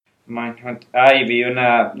Mindhunt. Ah, y vi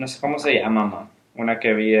una, no sé cómo se llama, una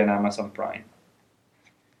que vi en Amazon Prime.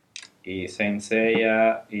 Y Saint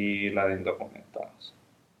Seiya y la de Indocumentados.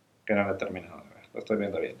 Que no la he terminado de ver, lo estoy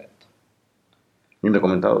viendo bien lento.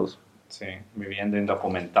 Indocumentados. Sí, viviendo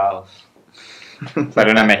Indocumentados.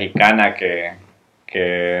 Salió una mexicana que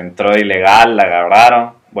entró ilegal, la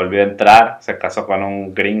agarraron, volvió a entrar, se casó con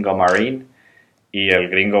un gringo marine y el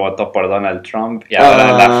gringo votó por Donald Trump y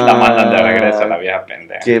ahora la mandan de regreso a la vieja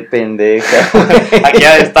pendeja. Qué pendeja. Aquí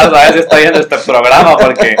a veces estoy viendo este programa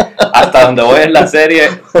porque hasta donde voy en la serie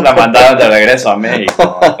la mandaron de regreso a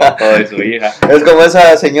México con todo y su hija. Es como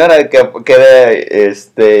esa señora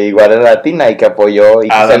que igual era latina y que apoyó y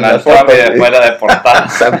A Donald Trump y después la deportaron.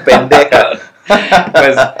 Esa pendeja.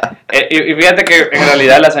 Pues, y fíjate que en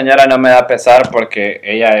realidad la señora no me da pesar porque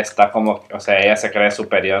ella está como, o sea, ella se cree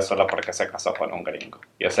superior solo porque se casó con un gringo.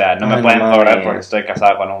 Y o sea, no me pueden cobrar porque estoy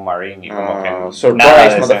casada con un marine y como que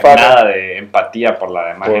nada de empatía por la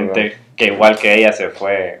demás gente que igual que ella se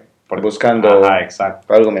fue buscando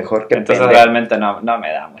algo mejor. Entonces realmente no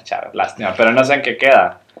me da mucha lástima, pero no sé en qué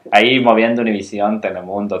queda. Ahí moviendo Univisión,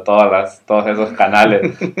 Telemundo, todos esos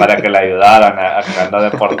canales para que la ayudaran a no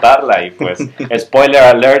deportarla y pues, spoiler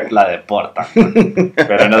alert, la deportan.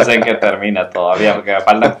 Pero no sé en qué termina todavía porque me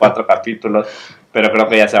faltan 4 capítulos, pero creo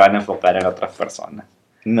que ya se van a enfocar en otras personas.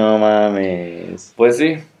 No mames. Pues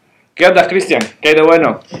sí. ¿Qué onda, Cristian? ¿Qué hay de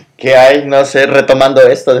bueno? ¿Qué hay? No sé, retomando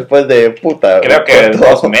esto después de puta. Creo que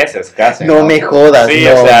 2 meses casi. No me jodas. Sí,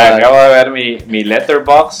 no, o sea, man. acabo de ver mi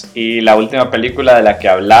Letterboxd y la última película de la que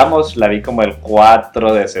hablamos la vi como el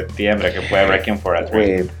 4 de septiembre, que fue Wrecking for a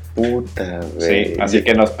Dream. Puta, güey. Sí, así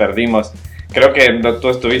que nos perdimos. Creo que tú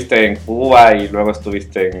estuviste en Cuba y luego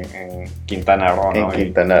estuviste en Quintana Roo, ¿no?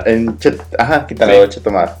 Quintana Roo,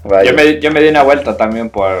 Chetumal. Yo me di una vuelta también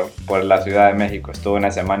por la Ciudad de México. Estuve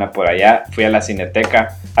una semana por allá. Fui a la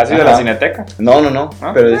Cineteca. ¿Has ido a la Cineteca? No.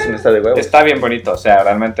 Pero dicen está de huevos. Está bien bonito. O sea,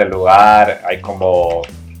 realmente el lugar, hay como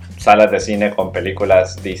salas de cine con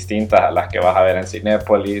películas distintas a las que vas a ver en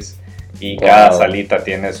Cinépolis. Y cada salita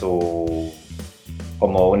tiene su...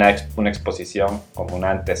 como una exposición, como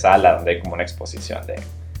una antesala donde hay como una exposición de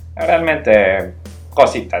realmente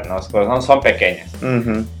cositas, ¿no? Son pequeñas.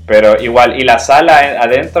 Uh-huh. Pero igual, y la sala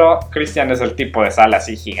adentro, Cristian, es el tipo de sala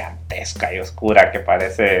así gigantesca y oscura que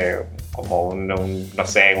parece como un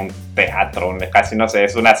teatro, casi no sé,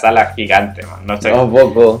 es una sala gigante, man. No sé.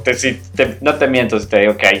 No te miento si te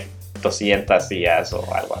digo que hay 200 sillas o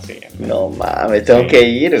algo así. No mames, tengo que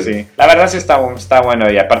ir. Sí, la verdad sí está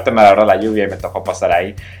bueno y aparte me agarró la lluvia y me tocó pasar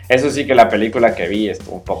ahí. Eso sí que la película que vi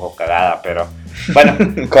estuvo un poco cagada, pero bueno.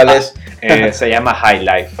 ¿Cuál es? Se llama High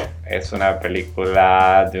Life. Es una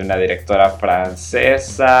película de una directora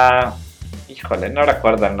francesa. Híjole, no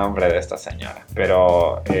recuerdo el nombre de esta señora,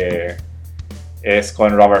 pero es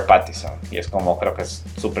con Robert Pattinson y es como, creo que es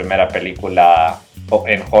su primera película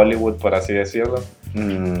en Hollywood, por así decirlo.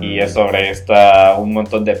 Y es sobre un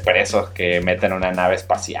montón de presos que meten una nave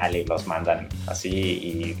espacial y los mandan así,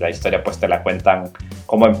 y la historia pues te la cuentan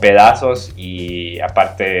como en pedazos y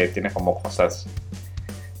aparte tiene como cosas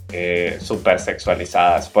súper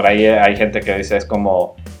sexualizadas. Por ahí hay gente que dice es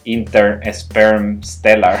como Sperm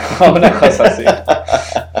Stellar o una cosa así.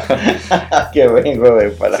 Qué vengo de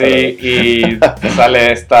palabras. Sí, y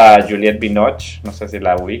sale esta Juliette Binoche, no sé si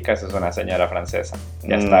la ubicas, es una señora francesa.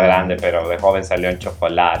 Ya está grande, pero de joven salió en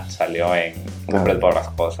Chocolate, salió en Cumbres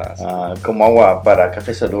Borrascosas. Como agua para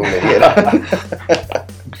café soluble.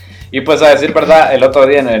 Y pues a decir verdad, el otro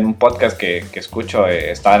día en un podcast que escucho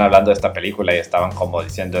estaban hablando de esta película y estaban como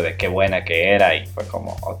diciendo de qué buena que era y fue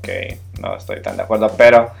como, ok, no estoy tan de acuerdo,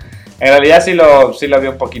 pero en realidad sí lo vi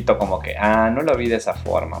un poquito como que, no lo vi de esa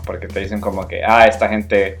forma, porque te dicen como que, esta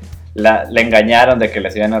gente le engañaron de que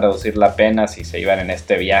les iban a reducir la pena si se iban en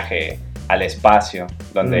este viaje al espacio,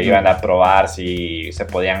 donde iban a probar si se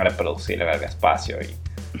podían reproducir en el espacio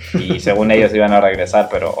y según ellos iban a regresar,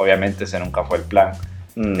 pero obviamente ese nunca fue el plan.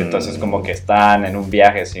 Entonces como que están en un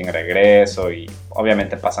viaje sin regreso y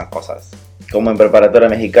obviamente pasan cosas. Como en Preparatoria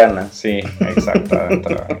Mexicana. Sí, exacto.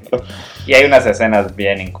 Y hay unas escenas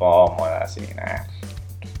bien incómodas y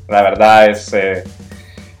la verdad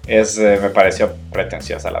me pareció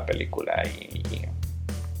pretenciosa la película y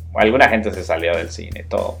alguna gente se salió del cine y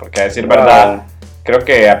todo, porque a decir verdad, creo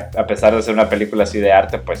que a pesar de ser una película así de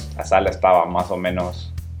arte, pues la sala estaba más o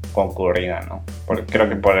menos concurrida, ¿no? Creo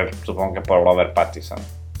que supongo que por Robert Pattinson,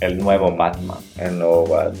 el nuevo Batman. El nuevo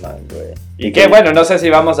Batman, güey. Y que bueno, no sé si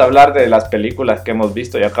vamos a hablar de las películas que hemos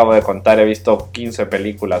visto. Yo acabo de contar, he visto 15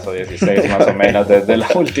 películas o 16 más o menos desde la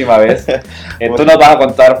última vez. Tú nos vas a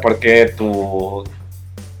contar por qué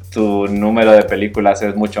tu número de películas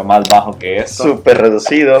es mucho más bajo que esto. Súper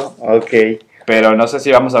reducido, ok. Pero no sé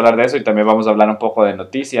si vamos a hablar de eso y también vamos a hablar un poco de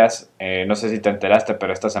noticias. No sé si te enteraste,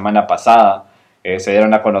 pero esta semana pasada se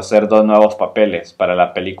dieron a conocer 2 nuevos papeles para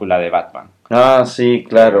la película de Batman. Ah, sí,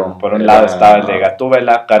 claro. Por un lado estaba el de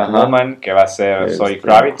Gatúbela, Catwoman, que va a ser Zoe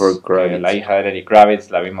Kravitz, la hija de Lenny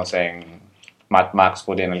Kravitz. La vimos en Mad Max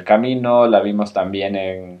Fury en el Camino, la vimos también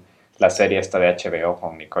en la serie esta de HBO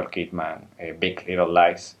con Nicole Kidman, Big Little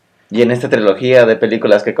Lies. Y en esta trilogía de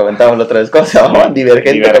películas que comentábamos la otra vez, ¿cómo se llama?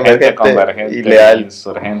 Divergente, Convergente y Leal.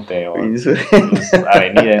 Insurgente o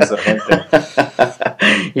Avenida Insurgente.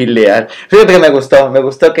 Y Leal. Fíjate que me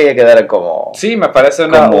gustó que ella quedara como... Sí, me parece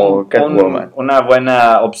una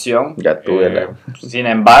buena opción. Gatúbela. Sin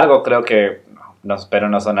embargo, creo que, no espero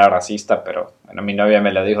no sonar racista, pero bueno, mi novia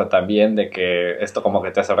me lo dijo también, de que esto como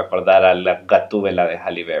que te hace recordar a la Gatúbela de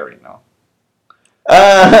Halle Berry, ¿no?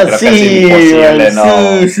 Ah, creo sí, que es imposible,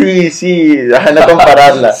 ¿no? sí, no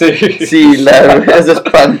compararla. Sí, esa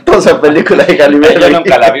espantosa película de Halle Berry. Yo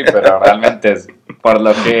nunca la vi, pero realmente por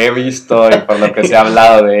lo que he visto y por lo que se ha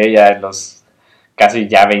hablado de ella en los casi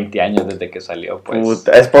ya 20 años desde que salió, pues...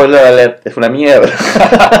 Puta, spoiler alert, es una mierda.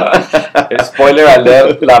 Spoiler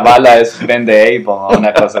alert, la bala es Ben de Avon o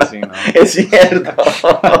una cosa así, ¿no? Es cierto.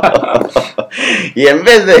 Y en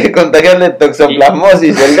vez de contagiarle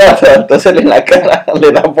toxoplasmosis el gato, entonces en la cara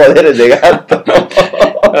le da poderes de gato.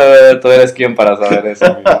 Tú eres quien para saber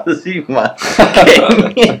eso. Sí, man. Qué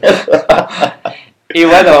mierda. Y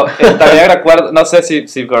bueno, también recuerdo, no sé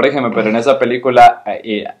si corrígeme, pero en esa película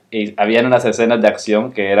habían unas escenas de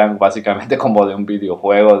acción que eran básicamente como de un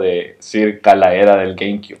videojuego de circa la era del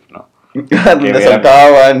GameCube, ¿no? Donde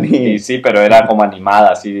saltaban y... Sí, pero era como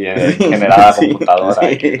animada, así, generada a computadora.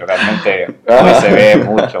 Sí. Y realmente hoy se ve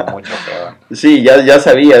mucho peor. Sí, ya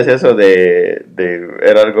sabías eso de...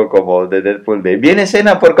 Era algo como de Deadpool, de viene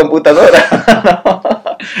escena por computadora.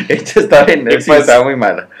 Esto está bien, sí, pues, estaba muy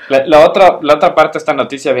mala. La otra parte de esta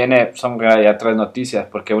noticia son ya 3 noticias,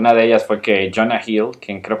 porque una de ellas fue que Jonah Hill,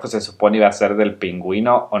 quien creo que se supone iba a ser del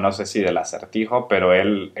Pingüino, o no sé si del Acertijo, pero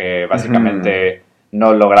él básicamente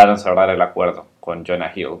no lograron cerrar el acuerdo con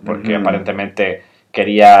Jonah Hill, porque aparentemente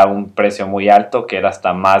quería un precio muy alto, que era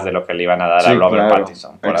hasta más de lo que le iban a dar a Robert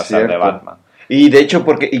Pattinson por hacer de Batman. Y de hecho,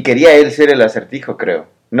 quería él ser el Acertijo, creo.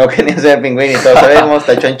 No quería ser el Pingüino y todos sabemos,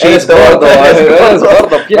 está chonchito. Eres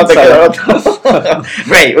gordo, piénsalo.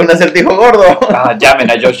 Rey, un Acertijo gordo. Llamen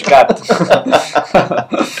a Josh Gad.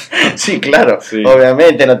 Sí, claro, sí.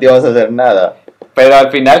 Obviamente no te ibas a hacer nada. Pero al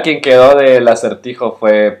final quien quedó del Acertijo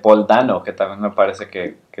fue Paul Dano, que también me parece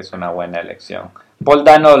que es una buena elección. Paul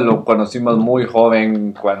Dano lo conocimos muy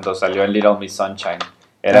joven cuando salió en Little Miss Sunshine.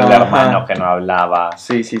 Era el hermano que no hablaba.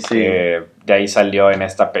 Sí. De ahí salió en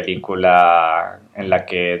esta película en la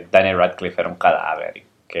que Daniel Radcliffe era un cadáver y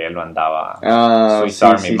que él lo andaba. Swiss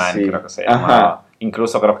Army Man, creo que se llamaba.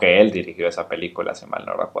 Incluso creo que él dirigió esa película, si mal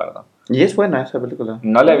no recuerdo. ¿Y es buena esa película?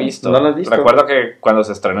 No la he visto. ¿No la has visto? Recuerdo que cuando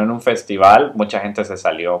se estrenó en un festival, mucha gente se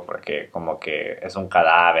salió porque como que es un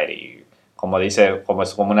cadáver y como dice, como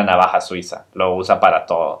es como una navaja suiza. Lo usa para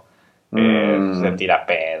todo. Se tira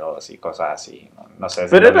pedos y cosas así. No sé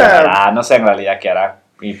si no sé en realidad qué hará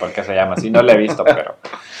y por qué se llama así. No la he visto, pero...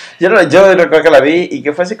 Yo recuerdo que la vi y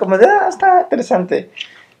que fue así como de, está interesante.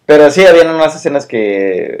 Pero sí, habían unas escenas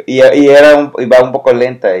que... Y iba un poco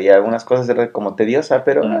lenta y algunas cosas eran como tediosa,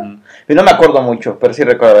 pero... Y no me acuerdo mucho, pero sí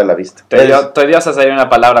recuerdo haberla visto. Tediosa sería una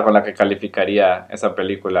palabra con la que calificaría esa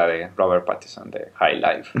película de Robert Pattinson, de High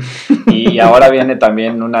Life. Y ahora viene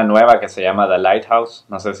también una nueva que se llama The Lighthouse.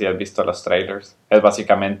 No sé si has visto los trailers. Es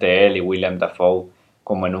básicamente él y Willem Dafoe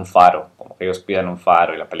como en un faro. Como que ellos piden un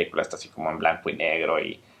faro y la película está así como en blanco y negro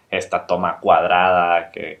y... esta toma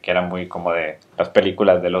cuadrada que era muy como de las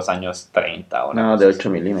películas de los años 30. No, de 8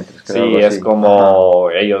 milímetros. Sí, es como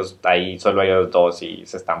ellos ahí, solo ellos dos y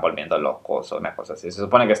se están volviendo locos o una cosa así. Se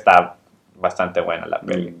supone que está bastante buena la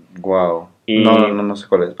peli. Wow. Y no sé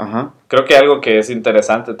cuál es. Creo que algo que es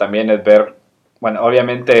interesante también es ver, bueno,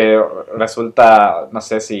 obviamente resulta, no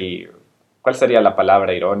sé si, ¿cuál sería la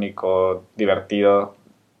palabra? Irónico, divertido.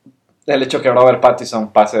 El hecho que Robert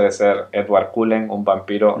Pattinson pase de ser Edward Cullen, un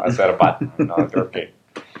vampiro, a ser Batman, ¿no?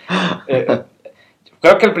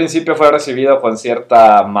 Creo que al principio fue recibido con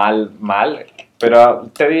cierta mal, pero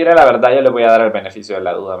te diré la verdad, yo le voy a dar el beneficio de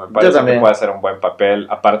la duda. Me parece que puede hacer un buen papel.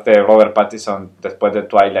 Aparte, Robert Pattinson, después de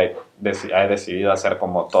Twilight, ha decidido hacer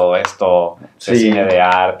como todo esto de cine de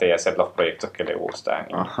arte y hacer los proyectos que le gustan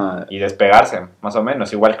y despegarse, más o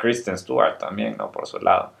menos. Igual Kristen Stewart también, ¿no? Por su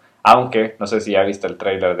lado. Aunque, no sé si ya viste el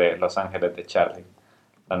tráiler de Los Ángeles de Charlie,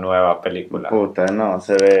 la nueva película. Puta, no,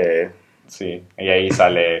 se ve... Sí, y ahí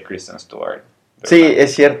sale Kristen Stewart. Sí,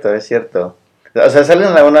 es cierto, es cierto. O sea, salen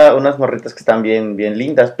unas morritas que están bien, bien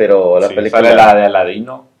lindas, pero la película... Sale la de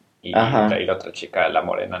Aladino y Ajá. la otra chica, la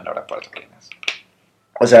morena, no recuerdo quién es.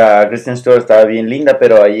 O sea, Kristen Stewart estaba bien linda,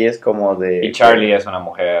 pero ahí es como de... Y Charlie es una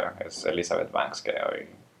mujer, es Elizabeth Banks, creo.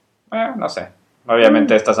 No sé.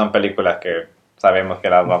 Obviamente estas son películas que sabemos que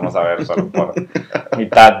las vamos a ver solo por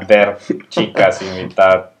mitad ver chicas y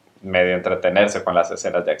mitad medio entretenerse con las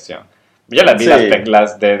escenas de acción. Yo las vi,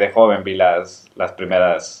 las de joven, vi las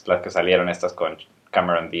primeras, las que salieron estas con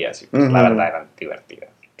Cameron Diaz y pues la verdad eran divertidas.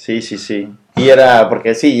 Sí, sí, sí. Y era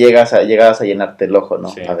porque sí, llegabas a llenarte el ojo, ¿no?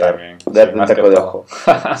 Sí, a ver, también. darte un taco de ojo.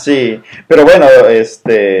 Sí, pero bueno,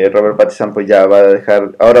 Robert Pattinson pues ya va a dejar,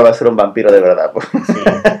 ahora va a ser un vampiro de verdad, pues.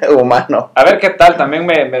 Sí. Humano. A ver qué tal, también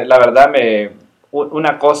la verdad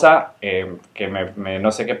una cosa que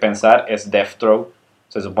no sé qué pensar es Deathstroke.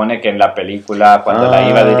 Se supone que en la película, cuando la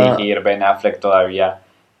iba a dirigir Ben Affleck todavía,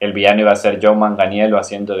 el villano iba a ser Joe Manganiello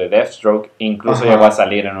haciendo de Deathstroke. Incluso llegó a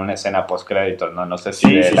salir en una escena post-créditos, ¿no? No sé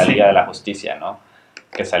si de la Liga de la Justicia, ¿no?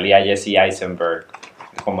 Que salía Jesse Eisenberg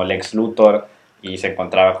como Lex Luthor y se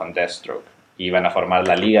encontraba con Deathstroke. Y iban a formar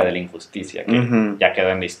la Liga de la Injusticia, que ya quedó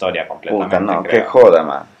en la historia completamente. Puta, no, qué joda,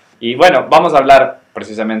 man. Y bueno, vamos a hablar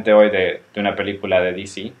precisamente hoy de una película de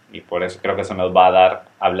DC, y por eso creo que eso nos va a dar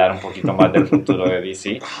a hablar un poquito más del futuro de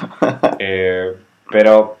DC.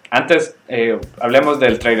 Pero antes, hablemos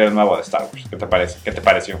del trailer nuevo de Star Wars. ¿Qué te parece? ¿Qué te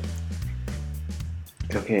pareció?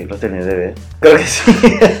 Creo que lo terminé de ver. Creo que sí.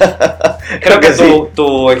 Creo que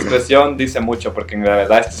tu expresión dice mucho, porque en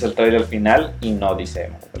realidad este es el trailer final y no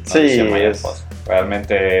dice mayor cosa.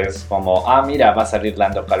 Realmente es como, mira, va a salir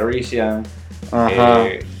Lando Calrissian.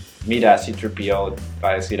 Mira, C-3PO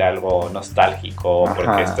va a decir algo nostálgico,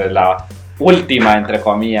 porque esta es la última, entre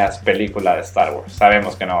comillas, película de Star Wars.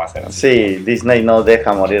 Sabemos que no va a ser así. Sí, Disney no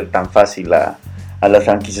deja morir tan fácil a las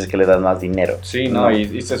franquicias que le dan más dinero. Sí, ¿no?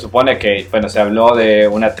 Y se supone que, bueno, se habló de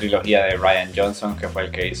una trilogía de Rian Johnson, que fue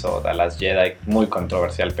el que hizo The Last Jedi, muy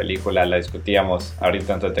controversial película, la discutíamos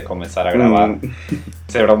ahorita antes de comenzar a grabar.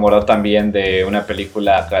 Se rumoró también de una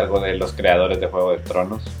película a cargo de los creadores de Juego de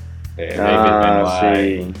Tronos, de David Benioff.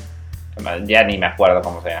 Sí. Ya ni me acuerdo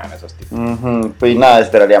cómo se llaman esos tipos. Pues nada,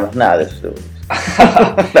 esperaríamos nada de esos.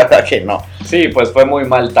 La verdad que no. Sí, pues fue muy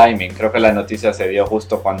mal timing. Creo que la noticia se dio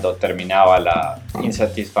justo cuando terminaba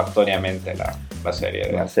insatisfactoriamente la serie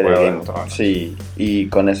de Juego de Tronos. Sí, y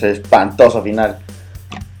con ese espantoso final.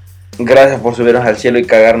 Gracias por subirnos al cielo y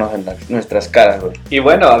cagarnos en nuestras caras, güey. Y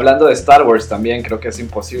bueno, hablando de Star Wars también, creo que es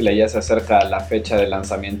imposible. Ya se acerca la fecha de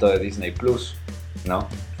lanzamiento de Disney Plus, ¿no?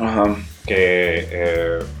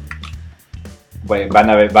 Que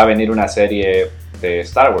va a venir una serie de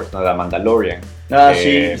Star Wars, ¿no? De Mandalorian.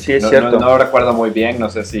 Sí, es cierto. No recuerdo muy bien, no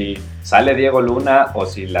sé si sale Diego Luna o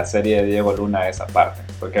si la serie de Diego Luna es aparte.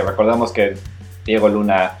 Porque recordamos que Diego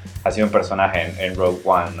Luna ha sido un personaje en Rogue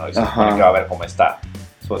One, ¿no? Y se supone que va a ver cómo está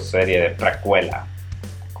su serie de precuela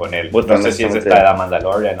con él. No sé si es esta de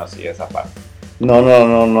Mandalorian o si es aparte.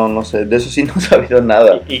 No sé, de eso sí no he sabido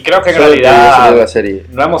nada. Y creo que en realidad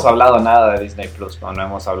no hemos hablado nada de Disney Plus, no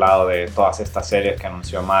hemos hablado de todas estas series que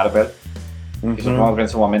anunció Marvel. Y supongo que en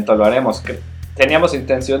su momento lo haremos. Teníamos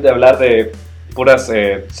intención de hablar de puras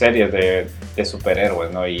series de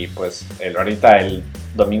superhéroes, ¿no? Y pues ahorita el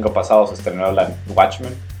domingo pasado se estrenó la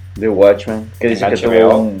Watchmen. The Watchmen, que dicen que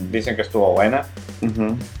HBO. Dicen que estuvo buena.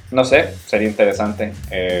 No sé, sería interesante.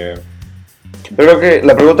 Pero creo que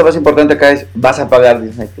la pregunta más importante acá es, ¿vas a pagar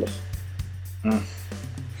Disney Plus?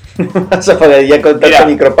 ¿Vas a pagar ya con tanto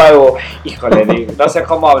micropago? Híjole, no sé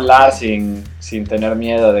cómo hablar sin tener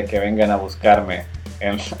miedo de que vengan a buscarme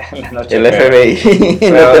en la noche. El FBI,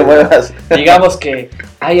 pero, no te muevas. Digamos que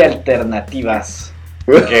hay alternativas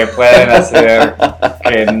que pueden hacer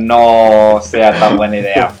que no sea tan buena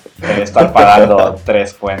idea estar pagando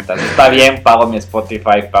 3 cuentas. Está bien, pago mi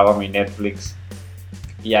Spotify, pago mi Netflix.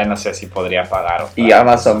 Ya no sé si podría pagar. Y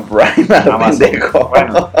Amazon Prime,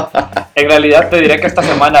 Bueno, en realidad te diré que esta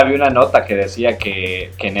semana vi una nota que decía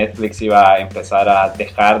que Netflix iba a empezar a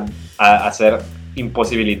dejar,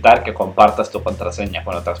 imposibilitar que compartas tu contraseña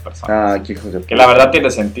con otras personas. Qué hijo de puta. Que la verdad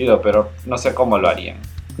tiene sentido, pero no sé cómo lo harían.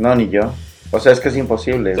 No, ni yo. O sea, es que es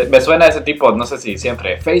imposible. Me suena ese tipo, no sé si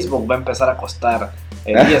siempre, Facebook va a empezar a costar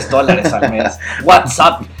 $10 al mes.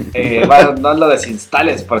 WhatsApp, no lo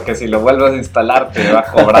desinstales porque si lo vuelves a instalar te va a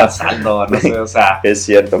cobrar saldo, no sé, o sea. Es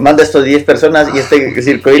cierto, manda estos 10 personas y este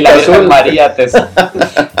circulito y la azul. María te...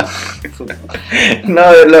 No,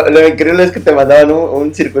 lo increíble es que te mandaban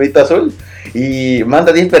un circulito azul y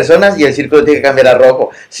manda 10 personas y el círculo tiene que cambiar a rojo.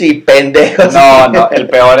 Sí, pendejos. No, el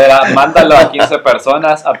peor era, mándalo a 15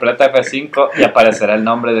 personas, aprieta F5 y aparecerá el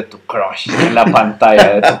nombre de tu crush en la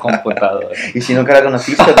pantalla de tu computadora. Y si nunca la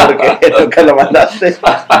conociste, porque nunca lo mandaste,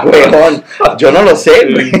 huevón. Yo no lo sé,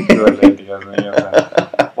 güey. Dios mío.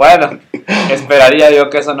 Bueno, esperaría yo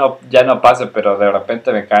que eso ya no pase, pero de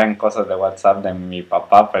repente me caen cosas de WhatsApp de mi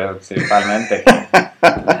papá, principalmente.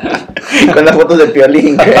 Con las fotos de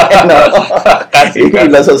Piolín, güey, no. Casi. Y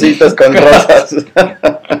los ositos con rosas.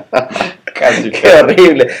 Casi. Qué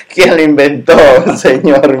horrible. ¿Quién lo inventó,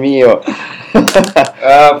 señor mío?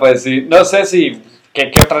 Pues sí, no sé si...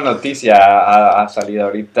 ¿Qué otra noticia ha salido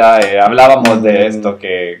ahorita? Hablábamos de esto,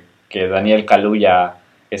 que Daniel Kaluuya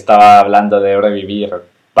estaba hablando de revivir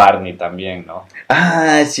Barney también, ¿no?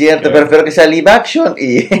 Ah, es cierto, pero espero que sea live action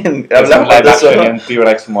y hablamos de eso. Un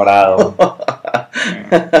T-Rex morado.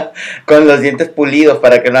 Con los dientes pulidos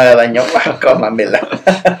para que no haga daño. Cómamela.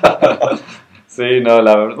 Sí,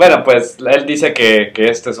 no, bueno, pues él dice que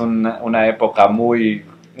esta es una época muy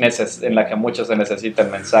en la que mucho se necesita el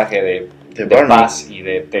mensaje de paz y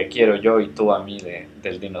de te quiero yo y tú a mí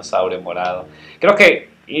del dinosaurio morado. Creo que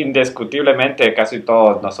indiscutiblemente casi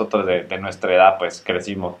todos nosotros de nuestra edad pues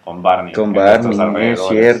crecimos con Barney. Con Barney, es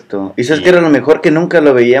cierto. Y sabes que era lo mejor, que nunca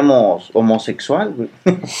lo veíamos homosexual, güey.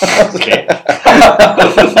 ¿Qué?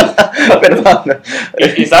 Perdón.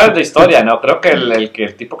 Y sabes de historia, ¿no? Creo que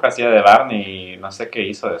el tipo que hacía de Barney, no sé qué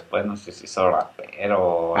hizo después, no sé si hizo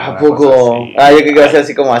rapero. ¿A poco? Yo creo que iba a ser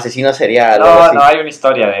así como asesino serial. No, hay una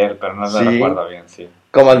historia de él, pero no lo recuerdo bien, sí.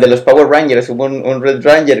 Como el de los Power Rangers, hubo un Red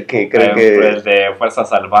Ranger que creo que... El de Fuerza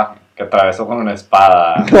Salvaje, que atravesó con una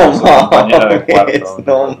espada no a su compañera de cuarto.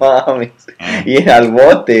 No mames. Y al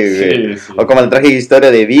bote, güey. Sí. O como el traje de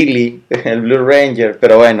historia de Bigly, el Blue Ranger,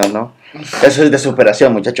 pero bueno, ¿no? Eso es de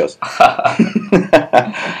superación, muchachos.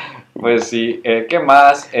 Pues sí, ¿qué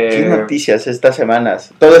más? ¿Qué noticias estas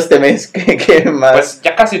semanas? Todo este mes, ¿qué más? Pues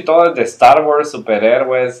ya casi todo es de Star Wars,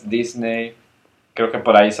 superhéroes, Disney. Creo que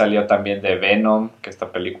por ahí salió también de Venom, que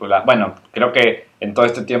esta película... Bueno, creo que en todo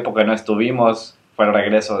este tiempo que no estuvimos fue el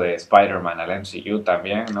regreso de Spider-Man al MCU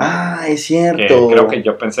también, ¿no? Ah, es cierto. Que creo que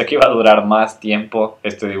yo pensé que iba a durar más tiempo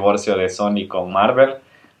este divorcio de Sony con Marvel,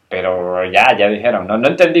 pero ya dijeron, no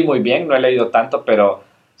entendí muy bien, no he leído tanto, pero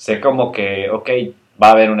sé como que, va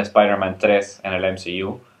a haber un Spider-Man 3 en el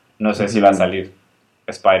MCU, no sé si va a salir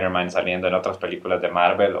Spider-Man saliendo en otras películas de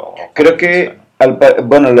Marvel o... Creo que,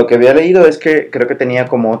 bueno, lo que había leído es que creo que tenía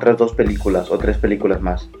como otras 2 películas o 3 películas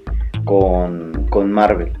más con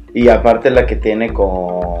Marvel. Y aparte la que tiene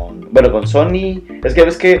con Sony, es que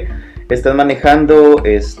ves que están manejando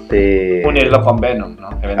unirlo con Venom, ¿no?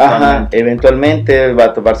 Eventualmente va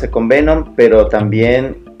a toparse con Venom, pero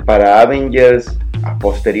también para Avengers a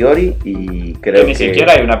posteriori, y creo que ni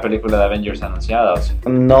siquiera hay una película de Avengers anunciada, ¿o sí?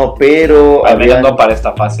 No, pero al menos no para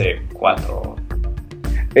esta fase 4.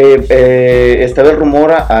 Estaba el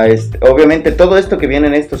rumor obviamente todo esto que viene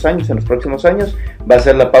en estos años, en los próximos años, va a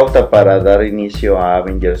ser la pauta para dar inicio a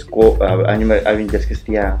Avengers que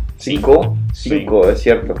sería 5, es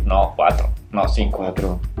cierto. No, 4, no 5.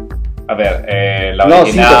 4. A ver, la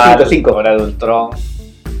original, 5. Hora de Ultron,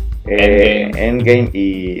 Endgame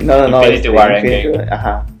y... No, Infinity War, Endgame.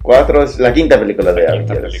 Ajá, 4 es la quinta película de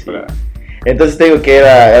Avengers. Sí. Entonces te digo que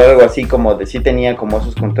era algo así como de sí tenía como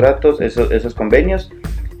esos contratos, esos convenios,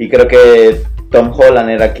 y creo que Tom Holland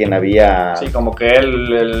era quien había... Sí, como que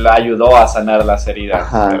él ayudó a sanar las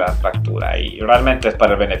heridas de la fractura, y realmente es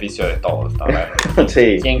para el beneficio de todos, ¿no?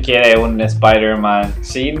 Sí. ¿Quién quiere un Spider-Man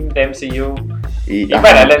sin MCU? Y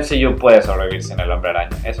bueno, el MCU puede sobrevivir sin el Hombre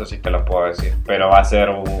Araña, eso sí te lo puedo decir, pero va a ser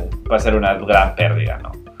una gran pérdida,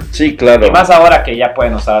 ¿no? Sí, claro. Y más ahora que ya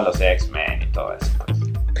pueden usar a los X-Men y todo eso, pues.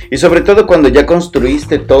 Y sobre todo cuando ya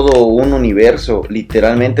construiste todo un universo,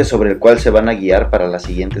 literalmente, sobre el cual se van a guiar para las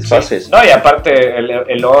siguientes fases. No, y aparte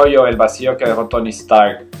el hoyo, el vacío que dejó Tony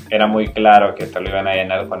Stark, era muy claro que te lo iban a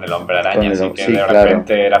llenar con el Hombre Araña, así que de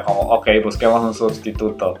repente era como, busquemos un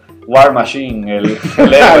sustituto. War Machine, el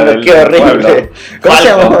héroe del ¡qué horrible! pueblo. ¿Cómo se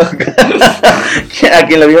llama? A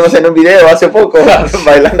quien lo vimos en un video hace poco,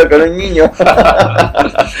 bailando con un niño.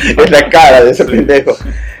 Es la cara de ese pendejo.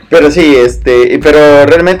 Pero sí, pero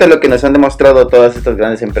realmente lo que nos han demostrado todas estas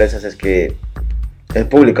grandes empresas es que el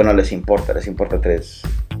público no les importa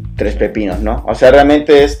tres pepinos, ¿no? O sea,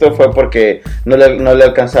 realmente esto fue porque no le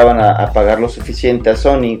alcanzaban a pagar lo suficiente a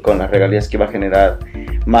Sony con las regalías que iba a generar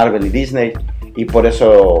Marvel y Disney, Y por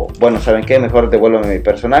eso, bueno, ¿saben qué? Mejor devuélvame mi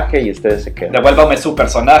personaje y ustedes se quedan. Devuélvame su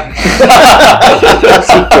personaje.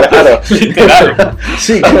 Sí, claro. Literal.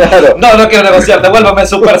 Sí, claro. No quiero negociar, devuélvame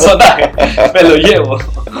su personaje. Me lo llevo.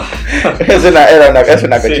 Es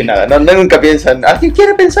una cochinada. Sí. No, nunca piensan, ¿alguien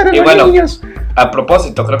quiere pensar en los niños? A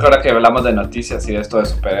propósito, creo que ahora que hablamos de noticias y de esto de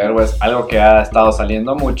superhéroes, algo que ha estado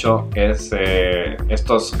saliendo mucho es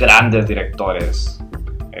estos grandes directores.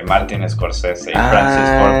 Martin Scorsese y Francis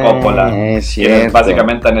Ford Coppola, quienes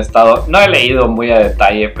básicamente han estado, no he leído muy a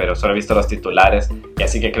detalle, pero solo he visto los titulares, y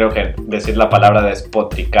así que creo que decir la palabra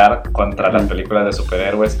despotricar contra las películas de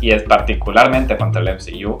superhéroes, y es particularmente contra el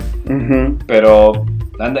MCU, pero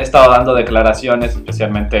han estado dando declaraciones,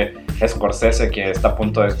 especialmente Scorsese, que está a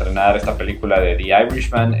punto de estrenar esta película de The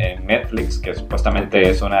Irishman en Netflix, que supuestamente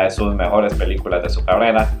es una de sus mejores películas de su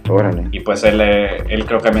carrera. Órale. Y pues él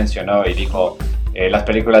creo que mencionó y dijo, las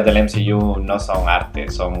películas del MCU no son arte,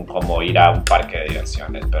 son como ir a un parque de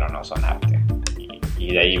diversiones, pero no son arte.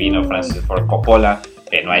 Y de ahí vino Francis Ford Coppola,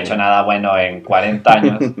 que no ha hecho nada bueno en 40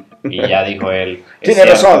 años, y ya dijo él, tiene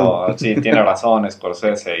razón. Sí, tiene razón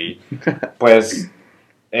Scorsese. Y pues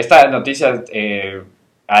esta noticia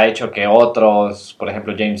ha hecho que otros, por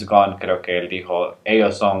ejemplo James Gunn, creo que él dijo,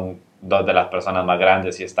 ellos son dos de las personas más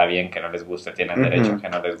grandes y está bien que no les guste, tienen derecho a que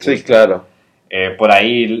no les guste. Sí, claro. Por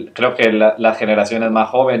ahí creo que las generaciones más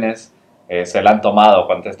jóvenes se la han tomado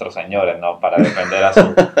contra estos señores, ¿no? Para defender a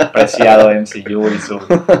su preciado MCU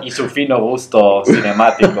y su fino gusto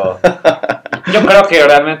cinemático. Yo creo que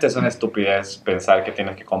realmente es una estupidez pensar que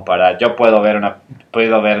tienes que comparar. Yo puedo ver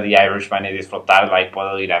The Irishman y disfrutarla, y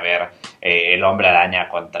puedo ir a ver El Hombre Araña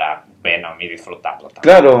contra Venom y disfrutarlo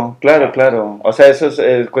también. Claro. O sea, eso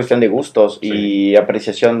es cuestión de gustos y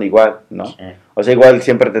apreciación igual, ¿no? Sí. O sea, igual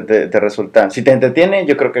siempre te resulta. Si te entretiene,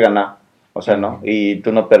 yo creo que gana. O sea, ¿no? Y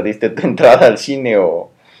tú no perdiste tu entrada al cine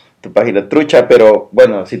o tu página trucha, pero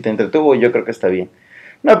bueno, si te entretuvo, yo creo que está bien.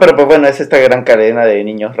 No, pero pues bueno, es esta gran cadena de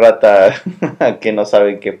niños rata que no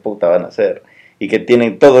saben qué puta van a hacer. Y que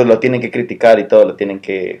todos lo tienen que criticar y todos lo tienen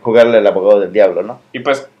que jugarle al abogado del diablo, ¿no? Y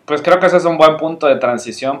pues creo que ese es un buen punto de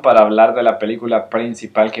transición para hablar de la película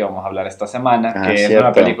principal que vamos a hablar esta semana, que es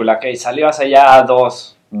una película que salió hace ya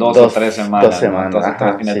dos o tres semanas. 2 semanas. ¿no? 2 o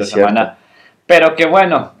 3 fines de semana. Pero que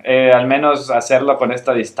bueno, al menos hacerlo con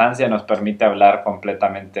esta distancia nos permite hablar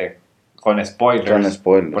completamente con spoilers.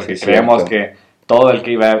 Porque creemos que todo el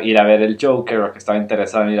que iba a ir a ver el Joker o que estaba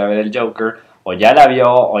interesado en ir a ver el Joker o ya la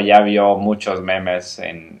vio o ya vio muchos memes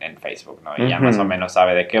en Facebook, ¿no? Y ya más o menos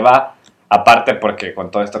sabe de qué va. Aparte porque con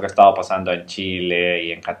todo esto que estaba pasando en Chile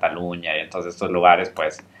y en Cataluña y en todos estos lugares,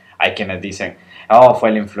 pues hay quienes dicen,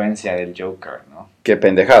 fue la influencia del Joker, ¿no? Qué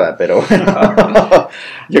pendejada, pero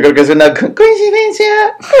yo creo que es una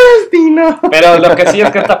coincidencia, destino. Pero lo que sí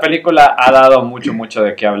es que esta película ha dado mucho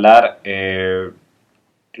de qué hablar.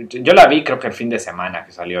 Yo la vi creo que el fin de semana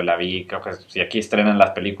que salió, creo que si aquí estrenan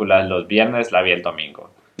las películas los viernes, la vi el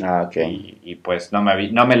domingo. Ok. Y pues no me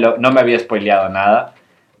había spoileado nada.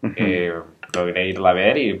 Logré irla a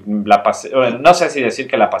ver y la pasé, no sé si decir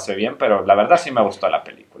que la pasé bien, pero la verdad sí me gustó la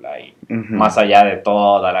película y más allá de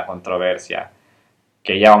toda la controversia,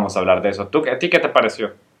 que ya vamos a hablar de eso. ¿A ti qué te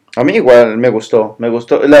pareció? A mí igual me gustó,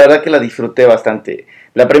 la verdad que la disfruté bastante.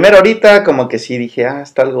 La primera horita como que sí dije,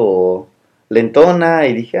 está algo lentona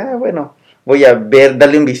y dije, bueno, voy a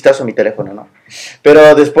darle un vistazo a mi teléfono, ¿no?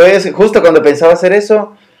 Pero después, justo cuando pensaba hacer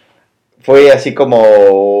eso, fue así como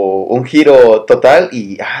un giro total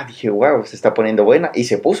y dije, wow, se está poniendo buena. Y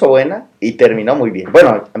se puso buena y terminó muy bien.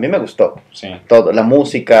 Bueno, a mí me gustó. Sí. Todo, la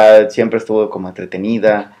música siempre estuvo como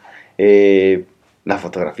entretenida. La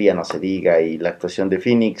fotografía, no se diga, y la actuación de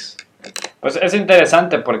Phoenix. Pues es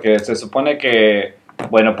interesante porque se supone que,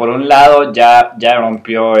 bueno, por un lado ya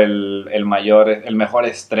rompió el mejor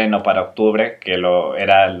estreno para octubre, que lo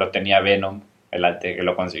tenía Venom, que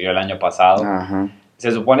lo consiguió el año pasado. Ajá.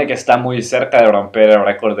 Se supone que está muy cerca de romper el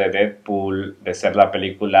récord de Deadpool, de ser la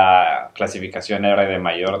película clasificación R de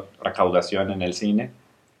mayor recaudación en el cine.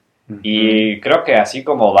 Y creo que así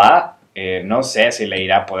como va, no sé si le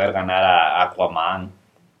irá a poder ganar a Aquaman,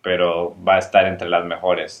 pero va a estar entre las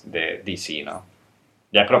mejores de DC, ¿no?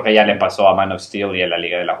 Ya creo que ya le pasó a Man of Steel y a la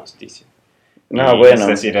Liga de la Justicia. Bueno. Es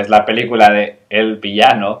decir, es la película de el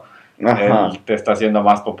villano, te está haciendo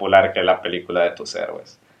más popular que la película de tus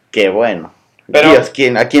héroes. Qué bueno. Pero, Dios,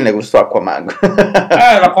 ¿a quién le gustó Aquaman?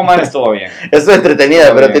 Aquaman estuvo bien. Estuvo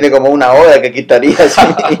entretenida, pero tiene como una hora que quitaría.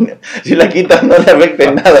 Si la quitas no le afecta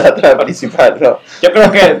en nada a la trama principal, ¿no? Yo creo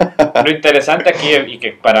que lo interesante aquí, y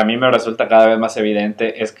que para mí me resulta cada vez más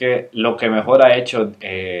evidente, es que lo que mejor ha hecho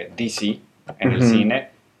DC en el cine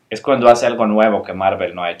es cuando hace algo nuevo que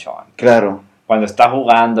Marvel no ha hecho antes. Claro. cuando está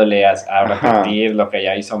jugándole a Ajá. repetir lo que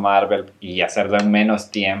ya hizo Marvel y hacerlo en menos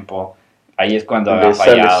tiempo, ahí es cuando Le ha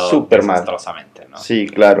sale fallado súper mal. desastrosamente, ¿no? Sí,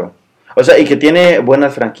 claro. O sea, y que tiene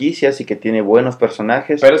buenas franquicias y que tiene buenos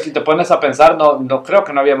personajes. Pero si te pones a pensar, no creo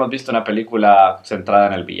que no habíamos visto una película centrada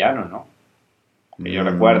en el villano, ¿no? Que yo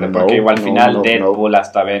recuerde, porque igual al final Deadpool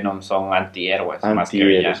hasta Venom son antihéroes más que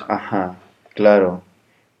villanos. Ajá, claro.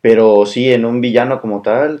 Pero sí, en un villano como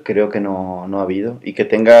tal, creo que no ha habido. Y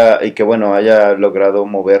que bueno, haya logrado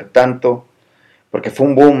mover tanto. Porque fue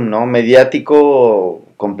un boom, ¿no? Mediático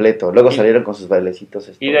completo. Luego salieron con sus bailecitos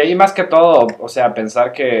estos. Y de ahí más que todo, o sea,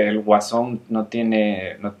 pensar que el Guasón no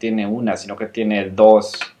tiene una, sino que tiene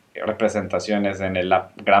dos representaciones en la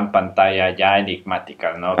gran pantalla ya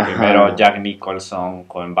enigmáticas, ¿no? Ajá. Primero Jack Nicholson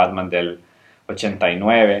con Batman del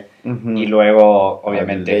 89 Ujú. y luego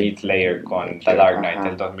obviamente Heath Ledger con The Dark Knight Ajá.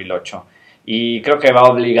 del 2008. Y creo que va a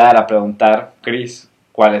obligar a preguntar, Chris,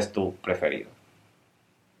 ¿cuál es tu preferido?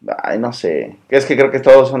 Ay, no sé. Es que creo que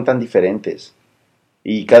todos son tan diferentes.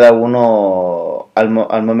 Y cada uno, al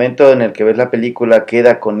momento en el que ves la película,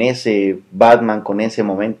 queda con ese Batman, con ese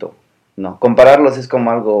momento. No, compararlos es como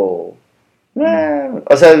algo...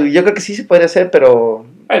 o sea, yo creo que sí se podría hacer, pero...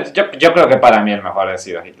 Yo creo que para mí el mejor ha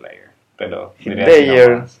sido Heath Ledger. Pero Heath diría así Ledger.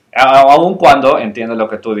 nomás. Aun cuando entiendo lo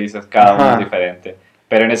que tú dices, cada uno Ajá. es diferente.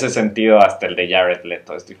 Pero en ese sentido, hasta el de Jared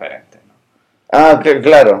Leto es diferente, ¿no? Ah,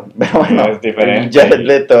 claro. Pero bueno, Es diferente. Jared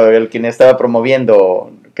Leto, el quien estaba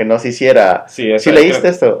promoviendo que no se hiciera... Sí, eso, ¿Sí leíste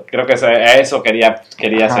esto? Creo que a eso quería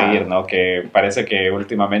Ajá. seguir, ¿no? Que parece que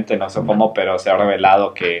últimamente, no sé cómo, pero se ha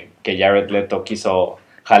revelado que Jared Leto quiso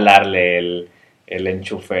jalarle el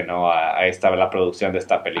enchufe, ¿no? A la producción de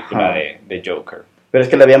esta película Ajá. de Joker. Pero es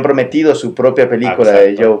que le habían prometido su propia película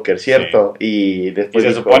de Joker, ¿cierto? Sí. Y después Y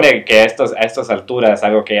se dijo, supone que a estas alturas,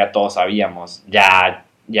 algo que ya todos sabíamos, ya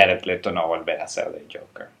Jared Leto no volverá a ser de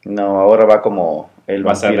Joker. no, ahora va como el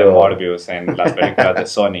Va a ser de Morbius en las películas de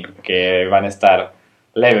Sony, que van a estar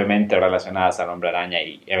levemente relacionadas al Hombre Araña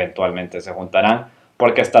y eventualmente se juntarán,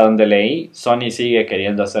 porque hasta donde leí, Sony sigue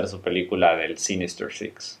queriendo hacer su película del Sinister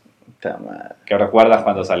Six. Que recuerdas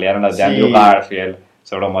cuando salieron las de Andrew Garfield,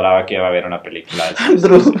 se rumoraba que iba a haber una película del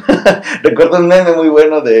Andrew. Recuerdo un meme muy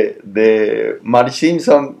bueno de Marge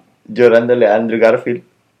Simpson llorándole a Andrew Garfield.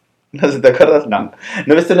 No sé, ¿te acuerdas? No.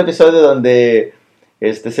 ¿No viste un episodio donde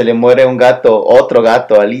se le muere un gato, otro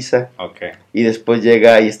gato a Lisa? Okay. Y después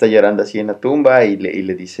llega y está llorando así en la tumba y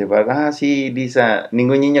le dice, sí, Lisa,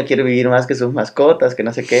 ningún niño quiere vivir más que sus mascotas, que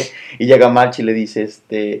no sé qué. Y llega Marge y le dice,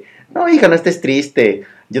 no, hija, no estés triste.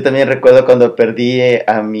 Yo también recuerdo cuando perdí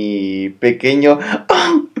a mi pequeño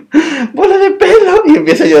bola de pelo. Y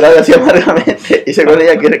empieza a llorar así amargamente. Y según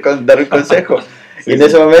ella quiere dar un consejo. Y en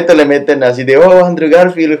ese momento le meten así de, Andrew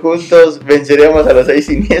Garfield, juntos venceremos a los 6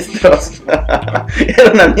 siniestros.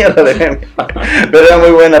 Era una mierda de meme. Pero era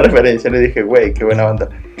muy buena referencia. Le dije, güey, qué buena banda.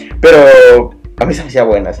 Pero a mí se me hacía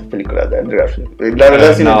buena esas películas de Andrew Garfield. La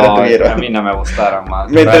verdad sí me entretuvieron. A mí no me gustaron más.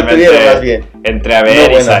 Me entretuvieron más bien. Entré a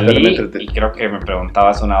ver y salí y creo que me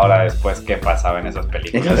preguntabas una hora después qué pasaba en esas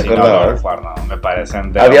películas. Y no lo recuerdo, me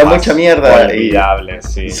parecen de había mucha mierda olvidables,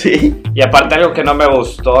 sí. Y aparte algo que no me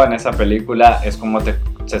gustó en esa película es cómo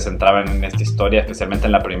se centraban en esta historia, especialmente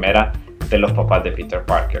en la primera, de los papás de Peter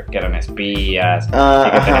Parker, que eran espías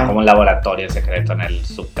y que tenían como un laboratorio secreto en el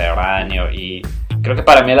subterráneo. Y creo que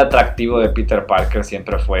para mí el atractivo de Peter Parker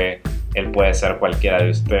siempre fue: él puede ser cualquiera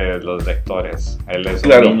de ustedes, los lectores. Él es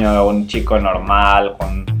un niño, un chico normal,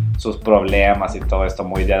 con sus problemas y todo esto,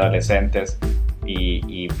 muy de adolescentes.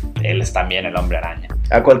 Y él es también el Hombre Araña.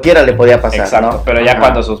 A cualquiera le podía pasar, exacto, ¿no? Pero ya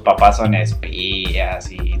cuando sus papás son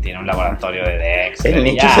espías y tiene un laboratorio de Dexter, el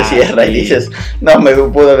nicho se cierra y dices, no me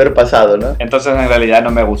pudo haber pasado, ¿no? Entonces en realidad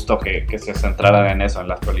no me gustó que se centraran en eso en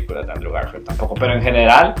las películas de Andrew Garfield tampoco. Pero en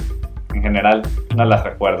general no las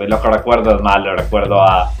recuerdo. Y lo que recuerdo es malo. Recuerdo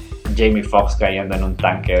a Jamie Foxx cayendo en un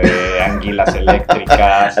tanque de anguilas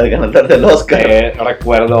eléctricas. Al ganador del Oscar.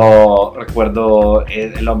 Recuerdo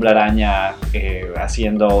el Hombre Araña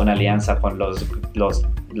haciendo una alianza con los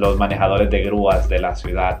manejadores de grúas de la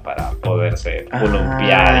ciudad para poderse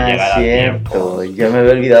columpiar y llegar a tiempo. Ya me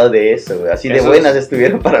había olvidado de eso, güey. Así de buenas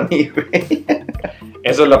estuvieron para mí, güey.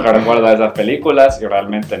 Eso es lo que recuerdo de esas películas y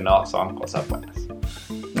realmente no son cosas buenas.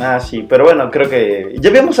 Sí, pero bueno, creo que ya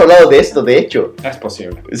habíamos hablado de esto, de hecho. Es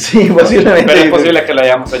posible. Sí, posiblemente. Pero es posible que lo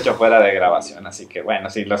hayamos hecho fuera de grabación, así que bueno,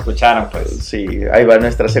 si lo escucharon, pues... Sí, ahí va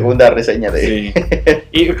nuestra segunda reseña de... Sí.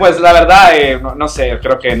 Y pues la verdad, no sé,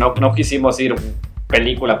 creo que no quisimos ir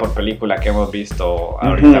película por película que hemos visto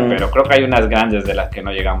ahorita, pero creo que hay unas grandes de las que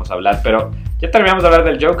no llegamos a hablar, pero ya terminamos de hablar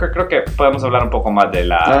del Joker, creo que podemos hablar un poco más de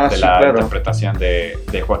la interpretación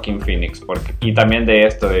de Joaquín Phoenix, y también de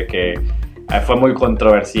esto de que fue muy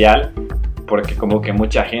controversial porque como que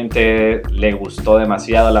mucha gente le gustó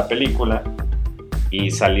demasiado la película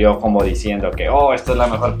y salió como diciendo que, oh, esta es la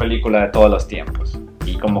mejor película de todos los tiempos.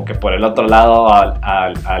 Y como que por el otro lado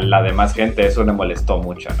a la demás gente eso le molestó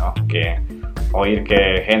mucho, ¿no? Que oír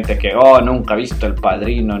que gente que, oh, nunca ha visto El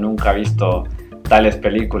Padrino, nunca ha visto tales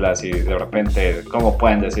películas y de repente, ¿cómo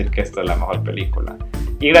pueden decir que esta es la mejor película?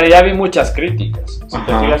 Y en realidad vi muchas críticas. Si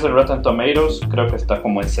te fijas en Rotten Tomatoes, creo que está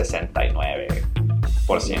como en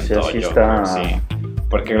 69%. Sí, así está. Sí.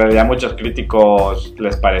 Porque en realidad a muchos críticos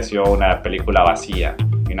les pareció una película vacía.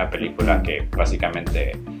 Y una película que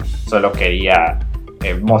básicamente solo quería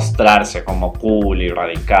mostrarse como cool y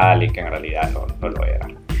radical y que en realidad no lo era.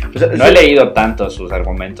 O sea, no he leído tanto sus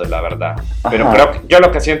argumentos, la verdad. Pero creo que yo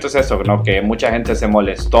lo que siento es eso, ¿no? Que mucha gente se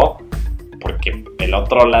molestó porque el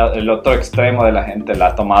otro extremo de la gente la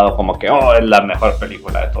ha tomado como que, oh, es la mejor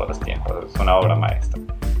película de todos los tiempos, es una obra maestra.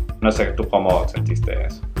 No sé, ¿tú cómo sentiste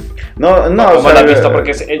eso? No, ¿Cómo la has visto?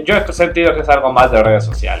 Porque yo he sentido que es algo más de redes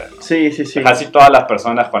sociales, ¿no? Sí. Casi todas las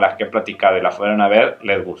personas con las que he platicado y la fueron a ver,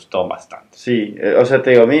 les gustó bastante. Sí, o sea,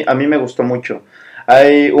 te digo, a mí me gustó mucho.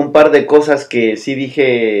 Hay un par de cosas que sí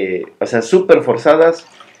dije, o sea, súper forzadas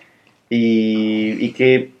y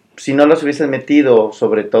que si no las hubiesen metido,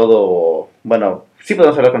 sobre todo, bueno, sí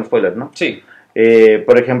podemos hablar con spoilers, ¿no? Sí.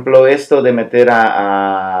 Por ejemplo, esto de meter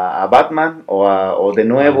a Batman o de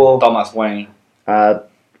nuevo Thomas Wayne a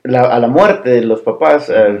la muerte de los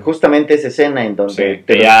papás, justamente esa escena en donde sí,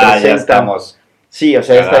 te ya estamos. Sí, o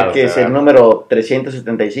sea, esta que es el número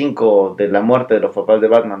 375 de la muerte de los papás de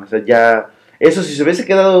Batman, o sea, ya eso, si se hubiese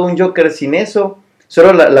quedado un Joker sin eso,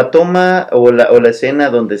 solo la toma o la escena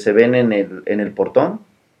donde se ven en el portón,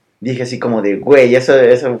 dije así como de, güey, eso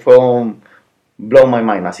fue un blow my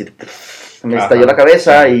mind, así me estalló la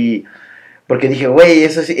cabeza y porque dije, güey,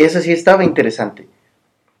 eso sí estaba interesante.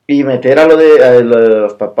 Y meter a lo de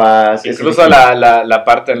los papás. Incluso la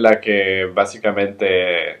parte en la que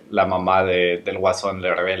básicamente la mamá del Guasón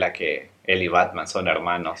le revela que él y Batman son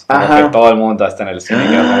hermanos. Como que todo el mundo está en el cine.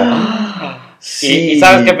 Sí. Y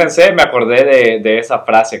 ¿sabes qué pensé? Me acordé de esa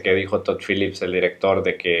frase que dijo Todd Phillips, el director,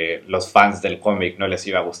 de que los fans del cómic no les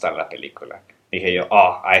iba a gustar la película. Dije yo,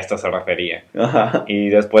 a esto se refería. Ajá. Y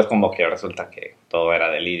después como que resulta que todo era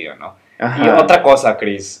delirio, ¿no? Ajá. Y otra cosa,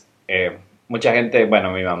 Chris, mucha gente,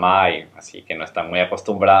 bueno, mi mamá y así que no están muy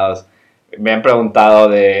acostumbrados, me han preguntado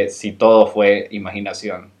de si todo fue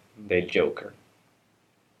imaginación del Joker.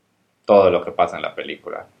 Todo lo que pasa en la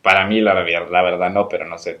película. Para mí la verdad no, pero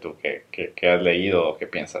no sé tú qué has leído o qué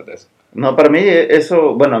piensas de eso. No, para mí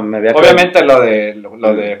eso, bueno, me había... Obviamente lo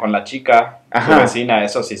de con la chica, su vecina,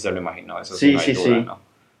 eso sí se lo imaginó, eso sí no hay duda, ¿no?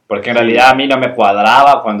 Porque en realidad a mí no me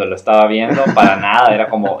cuadraba cuando lo estaba viendo, para nada, era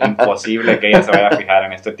como imposible que ella se vaya a fijar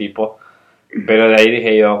en este tipo. Pero de ahí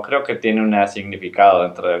dije yo, creo que tiene un significado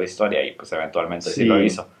dentro de la historia y pues eventualmente sí lo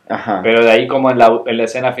hizo. Ajá. Pero de ahí como en la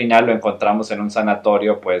escena final lo encontramos en un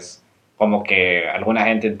sanatorio, pues como que alguna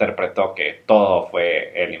gente interpretó que todo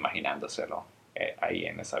fue él imaginándoselo ahí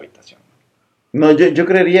en esa habitación. No, yo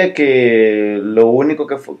creería que lo único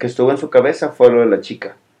que estuvo en su cabeza fue lo de la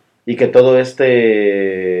chica. Y que todo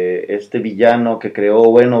este villano que creó,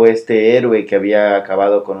 bueno, este héroe que había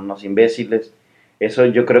acabado con unos imbéciles, eso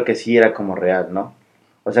yo creo que sí era como real, ¿no?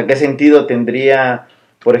 O sea, ¿qué sentido tendría,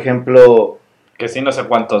 por ejemplo... Que sí, no sé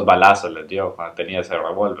cuántos balazos les dio cuando tenía ese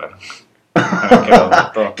revólver.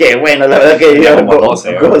 Qué bueno, la verdad que yo como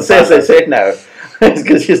 12, gocé esa escena. Es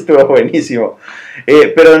que sí estuvo buenísimo.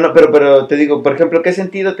 Pero te digo, por ejemplo, ¿qué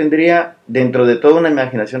sentido tendría dentro de toda una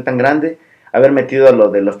imaginación tan grande haber metido a lo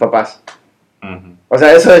de los papás? Uh-huh. O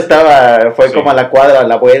sea, eso fue como a la cuadra, a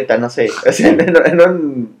la vuelta, no sé. O sea, en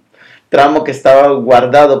un tramo que estaba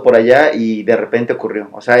guardado por allá y de repente ocurrió.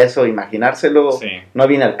 O sea, eso, imaginárselo, no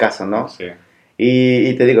viene al caso, ¿no? Sí.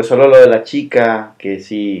 Y te digo, solo lo de la chica, que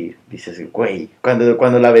sí, dices, güey,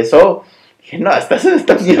 cuando la besó, dije, no,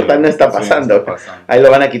 esta mierda no está pasando. Ahí lo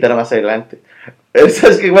van a quitar más adelante.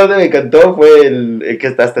 ¿Sabes qué igual me encantó? Fue el que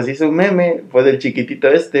hasta se hizo un meme, fue del chiquitito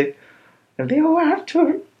el Diego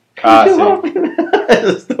Arthur. Sí. Eso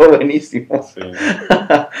estuvo buenísimo. Sí.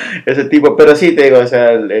 Ese tipo, pero sí, te digo, o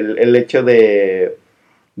sea, el hecho de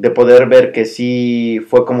poder ver que sí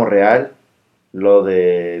fue como real, lo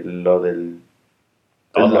del...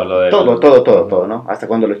 Todo, ¿no? Hasta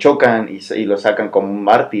cuando lo chocan y lo sacan como un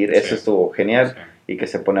mártir, eso estuvo genial, y que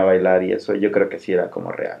se pone a bailar y eso, yo creo que sí era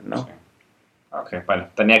como real, ¿no? Sí. Ok, bueno,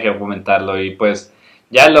 tenía que comentarlo y pues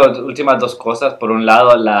ya las últimas dos cosas, por un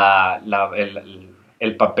lado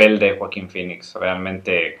el papel de Joaquín Phoenix,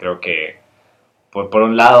 realmente creo que por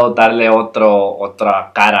un lado darle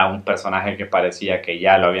otra cara a un personaje que parecía que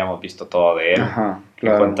ya lo habíamos visto todo de él. Ajá.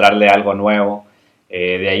 encontrarle algo nuevo.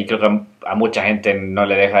 De ahí creo que a mucha gente no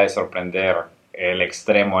le deja de sorprender el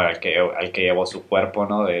extremo al que llevó su cuerpo,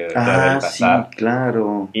 ¿no? De adelgazar. Sí,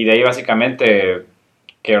 claro. Y de ahí básicamente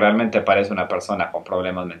que realmente parece una persona con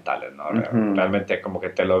problemas mentales, ¿no? Realmente como que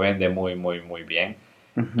te lo vende muy, muy, muy bien.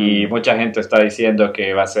 Y mucha gente está diciendo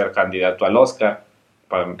que va a ser candidato al Oscar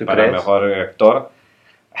para el mejor actor.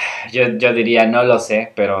 Yo diría, no lo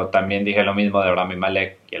sé, pero también dije lo mismo de Rami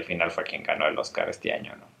Malek y al final fue quien ganó el Oscar este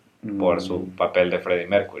año, ¿no? Por su papel de Freddie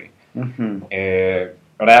Mercury.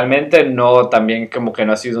 Realmente no, también como que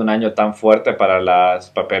no ha sido un año tan fuerte para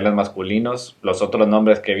los papeles masculinos. Los otros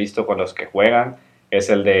nombres que he visto con los que juegan es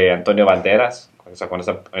el de Antonio Banderas,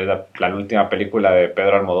 la última película de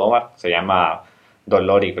Pedro Almodóvar, se llama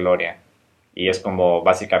Dolor y Gloria, y es como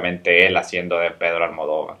básicamente él haciendo de Pedro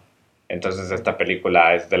Almodóvar. Entonces esta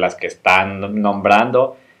película es de las que están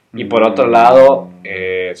nombrando, y por otro lado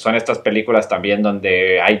son estas películas también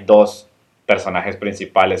donde hay dos personajes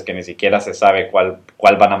principales que ni siquiera se sabe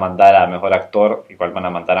cuál van a mandar a mejor actor y cuál van a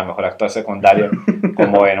mandar a mejor actor secundario,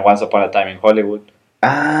 como en Once Upon a Time in Hollywood.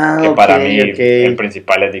 Que para mí el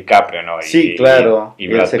principal es DiCaprio, ¿no? Sí, claro. Y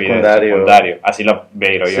Brad Pitt es secundario. Así lo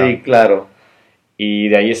veo yo. Sí, claro. Y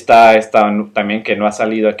de ahí está también, que no ha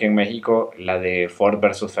salido aquí en México, la de Ford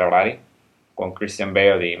vs Ferrari, con Christian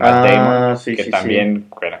Bale y Matt Damon. Que también,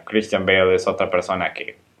 bueno, Christian Bale es otra persona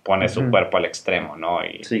que pone su cuerpo al extremo, ¿no?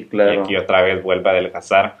 Y aquí otra vez vuelve a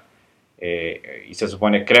adelgazar. Y se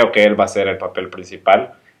supone, creo que él va a ser el papel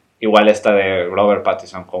principal. Igual esta de Robert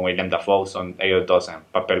Pattinson con William Dafoe, son ellos dos en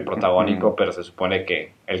papel protagónico, pero se supone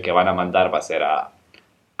que el que van a mandar va a ser a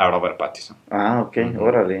Robert Pattinson. Ok,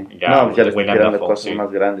 órale. Ya les estoy dando cosas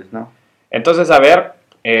más grandes, ¿no? Entonces, a ver,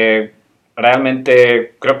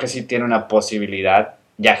 realmente creo que sí tiene una posibilidad.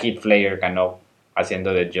 Ya Heath Ledger ganó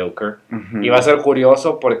haciendo de Joker. Y va a ser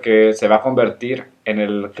curioso porque se va a convertir en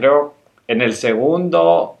el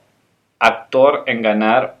segundo actor en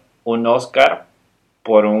ganar un Oscar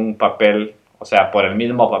por un papel, o sea, por el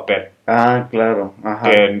mismo papel. Claro.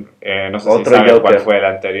 Que no sé si sabes cuál fue el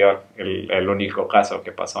anterior. El único caso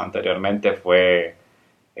que pasó anteriormente fue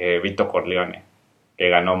Vito Corleone, que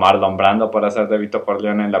ganó Marlon Brando por hacer de Vito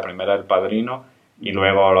Corleone en la primera del Padrino, y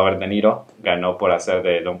luego Robert De Niro ganó por hacer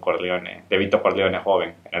de Don Corleone, de Vito Corleone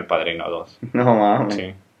joven en El Padrino 2. No mames.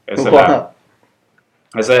 Sí, ese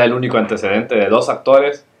es el único antecedente de dos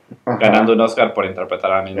actores ganando un Oscar por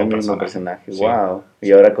interpretar al mismo personaje. Wow. Sí.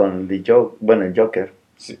 Y ahora con el Joker.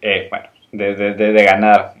 Sí, bueno, de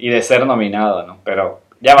ganar y de ser nominado, ¿no? Pero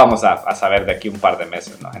ya vamos a saber de aquí un par de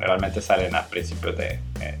meses, ¿no? Generalmente salen a principios de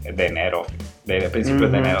enero, de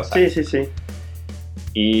principios de enero salen. Sí.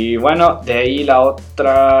 Y bueno, de ahí la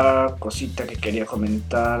otra cosita que quería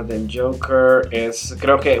comentar del Joker es,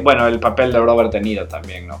 creo que, bueno, el papel de Robert De Niro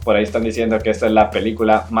también, ¿no? Por ahí están diciendo que esta es la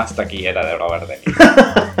película más taquillera de Robert De Niro.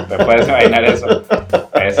 ¿Te puedes imaginar eso?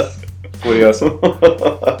 Es curioso.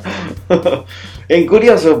 En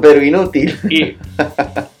curioso, pero inútil. Y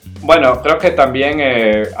bueno, creo que también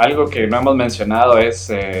algo que no hemos mencionado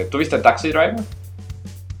es, ¿tú viste Taxi Driver?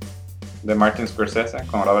 De Martin Scorsese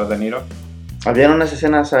con Robert De Niro. Habían unas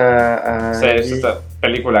escenas Sí, es esta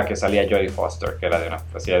película que salía Jodie Foster, que era de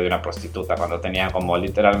una prostituta cuando tenía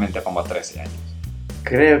literalmente como 13 años.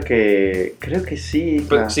 Creo que sí.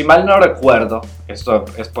 Pues, si mal no recuerdo, esto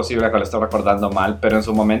es posible que lo esté recordando mal, pero en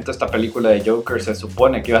su momento esta película de Joker se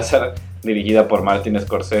supone que iba a ser dirigida por Martin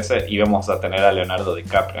Scorsese y íbamos a tener a Leonardo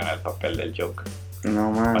DiCaprio en el papel del Joker.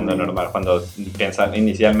 No mames. Cuando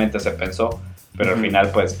inicialmente se pensó, pero al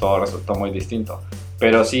final pues todo resultó muy distinto.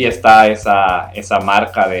 Pero sí está esa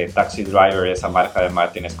marca de Taxi Driver, esa marca de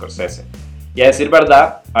Martin Scorsese. Y a decir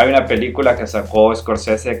verdad, hay una película que sacó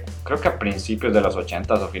Scorsese, creo que a principios de los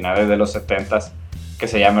 80s o finales de los 70s, que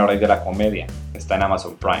se llama El Rey de la Comedia. Está en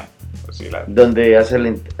Amazon Prime. Pues sí, donde hace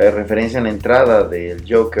referencia en la entrada del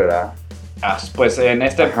Joker pues en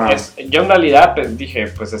yo en realidad dije,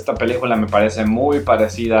 pues esta película me parece muy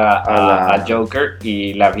parecida a Joker,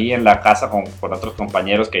 y la vi en la casa con otros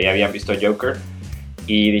compañeros que ya habían visto Joker.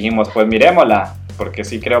 Y dijimos, pues miremosla, porque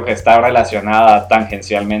sí creo que está relacionada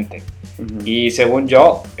tangencialmente. Y según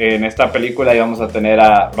yo, en esta película íbamos a tener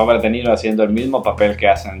a Robert De Niro haciendo el mismo papel que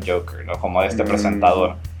hace en Joker, ¿no? Como de este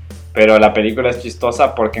presentador. Pero la película es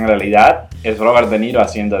chistosa porque en realidad es Robert De Niro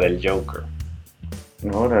haciendo del Joker.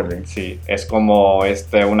 Órale. Sí, es como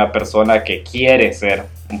una persona que quiere ser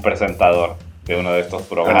un presentador de uno de estos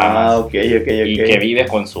programas. Okay. Y que vive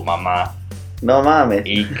con su mamá. No mames.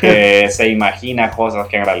 Y que se imagina cosas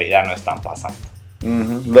que en realidad no están pasando.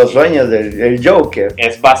 Los sueños del Joker.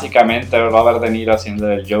 Es básicamente Robert De Niro haciendo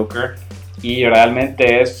del Joker. Y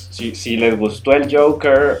realmente es, si les gustó el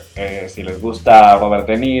Joker, si les gusta Robert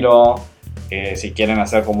De Niro, si quieren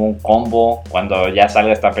hacer como un combo cuando ya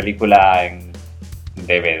salga esta película en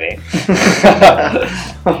DVD.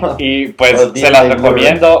 Y pues se las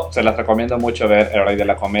recomiendo mucho ver El Rey de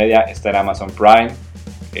la Comedia. Está en Amazon Prime.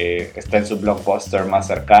 Está en su blockbuster más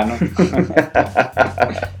cercano.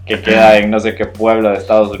 Que queda en no sé qué pueblo de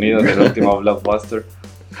Estados Unidos, el último blockbuster.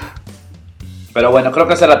 Pero bueno, creo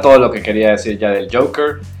que eso era todo lo que quería decir ya del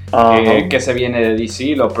Joker. Que se viene de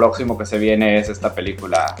DC. Lo próximo que se viene es esta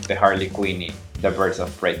película de Harley Quinn y The Birds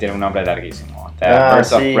of Prey. Tiene un nombre larguísimo. The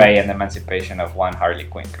Birds of Prey and the Emancipation of One Harley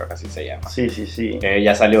Quinn, creo que así se llama. Sí.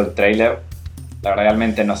 Ya salió el trailer.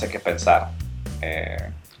 Realmente no sé qué pensar.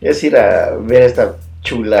 Es ir a ver esta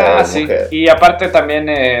chula mujer. Sí. Y aparte también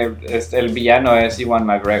el villano es Ewan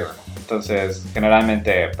McGregor. Entonces,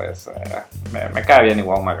 generalmente, pues, me cae bien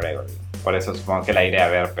Ewan McGregor. Por eso supongo que la iré a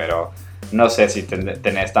ver, pero no sé si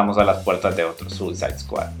estamos a las puertas de otro Suicide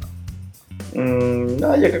Squad, ¿no?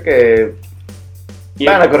 No, yo creo que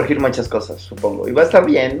van a corregir muchas cosas, supongo. Y va a estar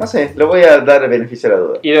bien, no sé, le voy a dar el beneficio de la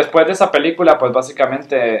duda. Y después de esa película, pues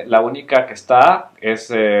básicamente la única que está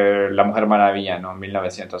es La Mujer Maravilla, ¿no?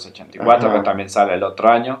 1984, Ajá. Que también sale el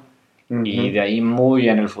otro año. Uh-huh. Y de ahí muy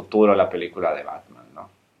en el futuro la película de Batman, ¿no?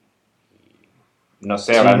 No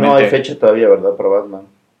sé, sí, realmente... no hay fecha todavía, ¿verdad? Para Batman.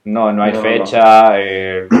 No hay fecha.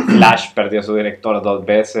 Flash perdió su director 2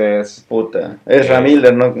 veces. Puta. Ezra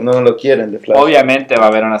Miller no lo quieren de Flash. Obviamente va a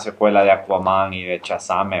haber una secuela de Aquaman y de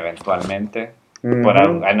Shazam eventualmente.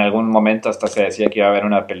 Uh-huh. En algún momento hasta se decía que iba a haber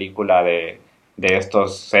una película de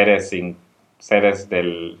estos seres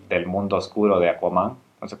del mundo oscuro de Aquaman.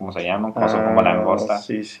 No sé cómo se llaman, son como langosta.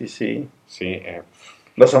 Sí. Sí,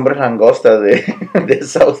 los hombres langostas de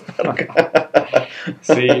South Park.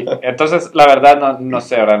 Sí, entonces la verdad no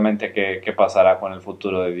sé realmente qué pasará con el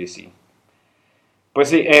futuro de DC. Pues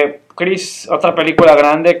sí, Chris, otra película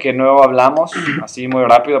grande que no hablamos, así muy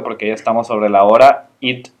rápido porque ya estamos sobre la hora,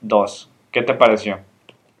 It 2. ¿Qué te pareció?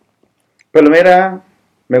 Palomera,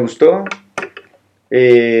 me gustó.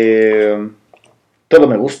 Todo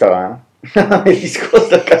me gusta, ¿va? Me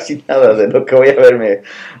disgusta casi nada de lo que voy a ver.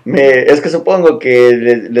 Es que supongo que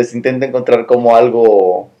les intento encontrar como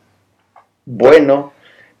algo bueno,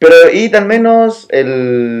 pero y al menos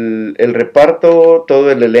el reparto,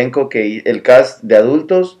 todo el elenco, el cast de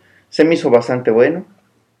adultos se me hizo bastante bueno,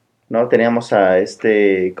 ¿no? Teníamos a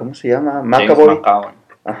 ¿cómo se llama? McAvoy.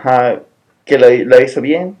 Ajá, que la hizo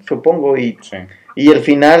bien, supongo, y el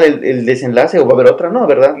final, el desenlace, o va a haber otra, ¿no?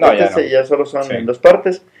 ¿Verdad? No, ya solo son dos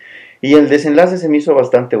partes. Y el desenlace se me hizo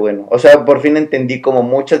bastante bueno. O sea, por fin entendí como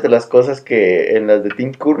muchas de las cosas que en las de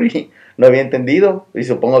Tim Curry no había entendido. Y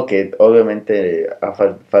supongo que obviamente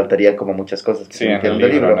faltaría como muchas cosas que se metieron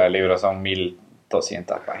del libro. En el libro son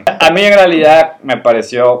 1200 páginas. A mí en realidad me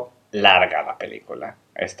pareció larga la película,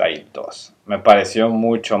 esta It 2. Me pareció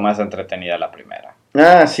mucho más entretenida la primera.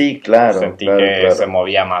 Ah, sí, claro. Sentí que se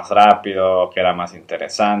movía más rápido, que era más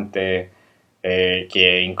interesante,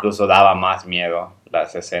 que incluso daba más miedo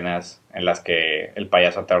las escenas en las que el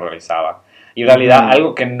payaso aterrorizaba. Y en realidad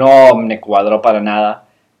algo que no me cuadró para nada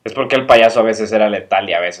es porque el payaso a veces era letal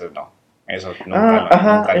y a veces no. Eso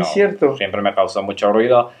nunca es cierto. Siempre me causó mucho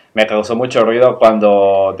ruido. Me causó mucho ruido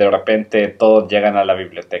cuando de repente todos llegan a la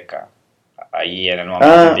biblioteca. Ahí en el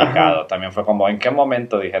momento indicado. También fue como, ¿en qué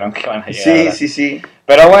momento dijeron que van a llegar? Sí.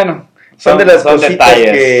 Pero bueno, son detalles son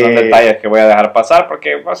detalles que voy a dejar pasar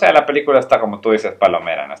porque, o sea, la película está, como tú dices,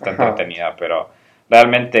 palomera, no está entretenida, pero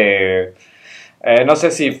realmente no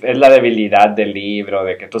sé si es la debilidad del libro,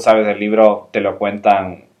 de que tú sabes, el libro te lo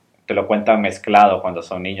cuentan mezclado cuando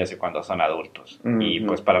son niños y cuando son adultos. Y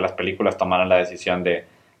pues para las películas tomaron la decisión de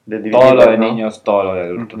todo lo de niños, todo lo de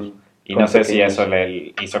adultos. Y no sé si eso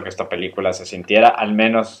le hizo que esta película se sintiera, al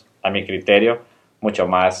menos a mi criterio, mucho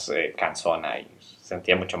más cansona y se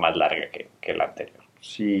sentía mucho más larga que la anterior.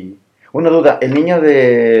 Sí. Una duda, ¿el niño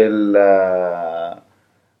de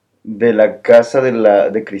la casa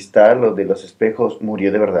de cristal o de los espejos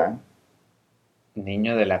murió de verdad?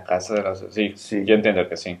 Niño de la casa de los... Sí. Yo entiendo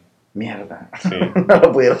que sí. Mierda. Sí. No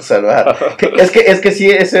lo pudieron salvar. es que sí,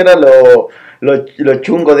 eso era lo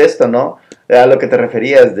chungo de esto, ¿no? A lo que te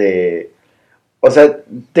referías o sea,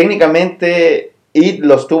 técnicamente It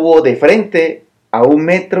los tuvo de frente a 1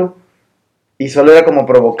 metro y solo era como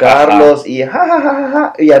provocarlos y y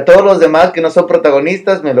a todos los demás que no son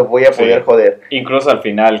protagonistas me los voy a poder joder. Incluso al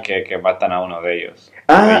final que matan a uno de ellos.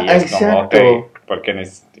 Exacto. Como, ¿por qué no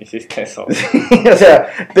hiciste eso? Sí, o sea,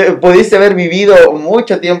 pudiste haber vivido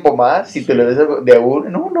mucho tiempo más si te lo des de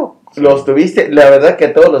uno. No. Sí. Los tuviste, la verdad que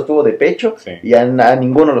a todos los tuvo de pecho y a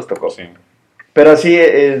ninguno los tocó. Sí. Pero sí,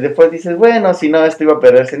 después dices, bueno, si no, esto iba a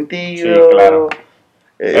perder sentido. Sí, claro.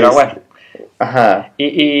 Pero bueno. Ajá.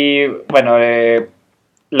 Y bueno,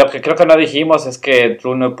 lo que creo que no dijimos es que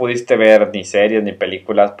tú no pudiste ver ni series ni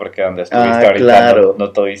películas porque donde estuviste ahorita claro.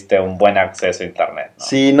 no tuviste un buen acceso a internet, ¿no?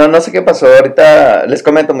 Sí, no sé qué pasó. Ahorita les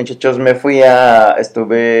comento, muchachos,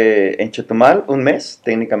 estuve en Chetumal un mes,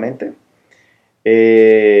 técnicamente.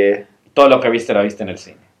 Todo lo que viste lo viste en el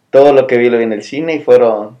cine. Todo lo que vi lo vi en el cine y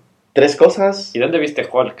fueron 3 cosas. ¿Y dónde viste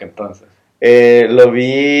Hulk entonces? Lo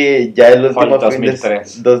vi ya el último Hulk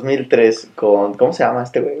 2003. 2003 con, ¿cómo se llama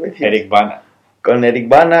este güey? Eric Bana. Con Eric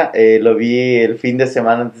Bana, lo vi el fin de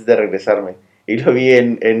semana antes de regresarme. Y lo vi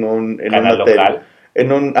en un ¿Canal hotel. local?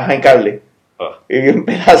 En cable. Oh. Y vi un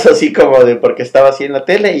pedazo así como de, porque estaba así en la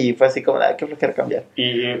tele y fue así como, qué flojera cambiar.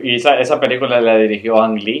 Y esa película la dirigió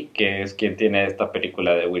Ang Lee, que es quien tiene esta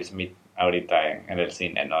película de Will Smith ahorita en el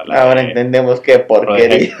cine, ¿no? Ahora entendemos qué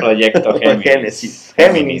porquería. Proyecto Géminis.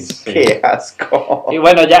 Géminis, Sí. qué asco. Y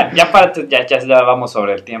bueno, ya vamos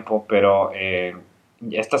sobre el tiempo, pero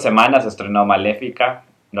esta semana se estrenó Maléfica,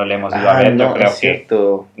 no la hemos ido a ver, yo creo es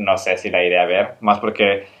cierto. no sé si la iré a ver, más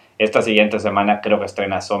porque esta siguiente semana creo que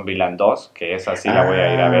estrena Zombieland 2, que esa sí la voy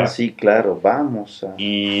a ir a ver. Sí, claro, vamos a...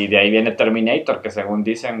 Y de ahí viene Terminator, que según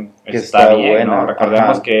dicen que está bien, bueno, ¿no?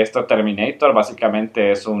 Recordemos ajá. que esto Terminator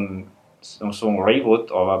básicamente es un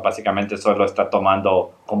reboot, o básicamente solo está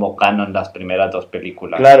tomando como canon las primeras 2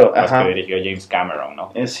 películas, Claro, las ajá. que dirigió James Cameron,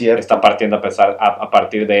 ¿no? Es cierto. Está partiendo a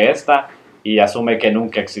partir de esta y asume que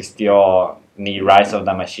nunca existió ni Rise of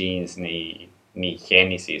the Machines, ni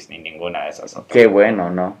Genesis, ni ninguna de esas otras. Qué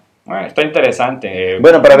bueno, ¿no? Bueno, está interesante.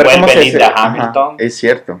 Bueno, para ver cómo vuelve se... Linda Hamilton. Ajá, es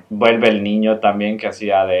cierto. Vuelve el niño también que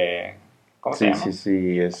hacía de... ¿Cómo se llama?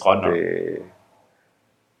 Sí, Connor.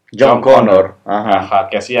 John Connor. Ajá.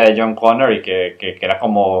 Que hacía de John Connor y que era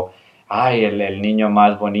como... Ay, el niño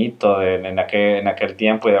más bonito en aquel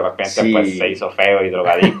tiempo y de repente pues se hizo feo y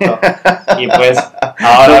drogadicto. Y pues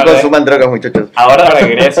ahora... No consuman drogas, muchachos. Ahora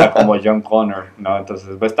regresa como John Connor, ¿no? Entonces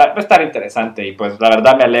va a estar interesante y pues la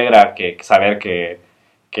verdad me alegra saber que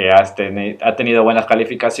ha tenido buenas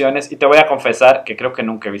calificaciones y te voy a confesar que creo que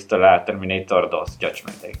nunca he visto la Terminator 2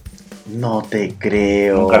 Judgment Day. No te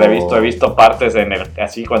creo. Nunca la he visto partes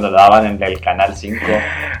así cuando la daban en el Canal 5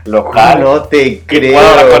 local. No te creo. Y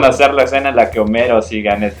puedo reconocer la escena en la que Homero sigue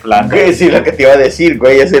en Flanders. Sí, lo que te iba a decir,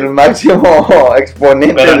 güey, es el máximo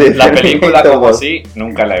exponente. Pero de la película Terminator como 2. así,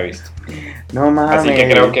 nunca la he visto. No mames. Así que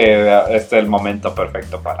creo que este es el momento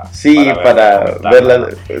perfecto para verla.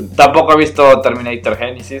 Tampoco he visto Terminator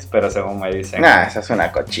Genesis, pero según me dicen... Esa es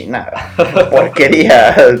una cochinada.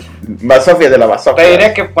 Porquería. Basofia de la basofia. Te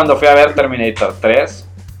diré que cuando fui a ver Terminator 3,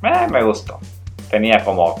 me gustó. Tenía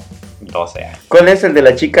como 12 años. ¿Cuál es el de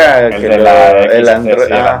la chica? El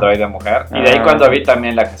androide mujer. Y de ahí cuando vi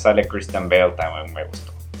también la que sale Kristen Bale también me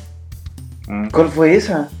gustó. ¿Cuál fue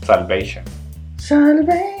esa? Salvation.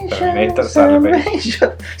 Terminator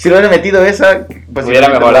Salvation. Si lo hubiera metido esa, pues hubiera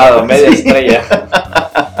mejorado, media estrella.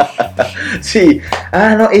 Sí.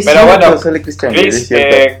 No, es pero cierto, bueno, sale Christian Chris,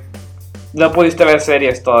 no pudiste ver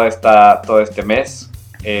series todo este mes.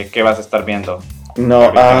 ¿Qué vas a estar viendo? No,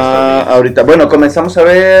 ahorita. Bueno, comenzamos a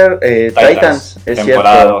ver Titans, es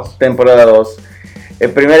temporada cierto. 2. Temporada 2. El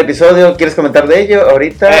primer episodio, ¿quieres comentar de ello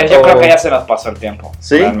ahorita? Yo creo que ya se nos pasó el tiempo.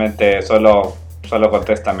 ¿Sí? Realmente solo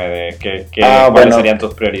contéstame de cuáles serían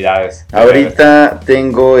tus prioridades. Ahorita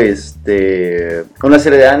tengo una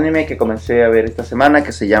serie de anime que comencé a ver esta semana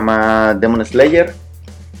que se llama Demon Slayer,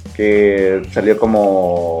 que salió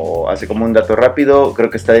hace como un dato rápido. Creo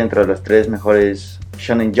que está dentro de los 3 mejores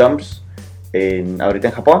Shonen Jumps ahorita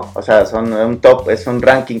en Japón. O sea, son un top, es un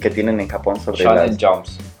ranking que tienen en Japón sobre Shonen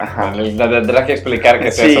Jumps. Ajá. Tendrás que explicar qué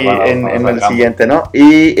es sí, eso. en el siguiente, ¿no?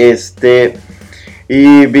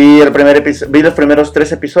 Y vi los primeros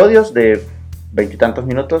 3 episodios de 20 y tantos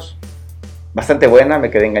minutos. Bastante buena, me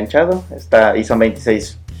quedé enganchado. Y son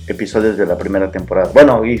 26 episodios de la primera temporada.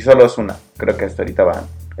 Bueno, y solo es una. Creo que hasta ahorita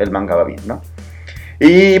el manga va bien, ¿no?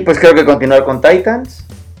 Y pues creo que continuar con Titans.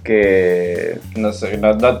 Que... No sé,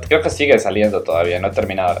 creo que sigue saliendo todavía, no ha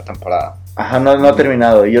terminado la temporada. Ajá, no ha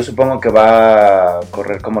terminado. Y yo supongo que va a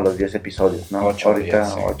correr como los 10 episodios, ¿no? 8 ahorita,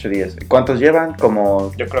 días, sí. 8 días. ¿Cuántos llevan?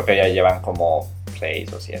 Yo creo que ya llevan como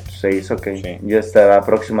 6 o 7. 6, ok. Sí. Ya estará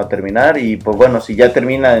próximo a terminar. Y pues bueno, si ya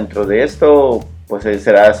termina dentro de esto, pues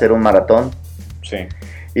será hacer un maratón. Sí.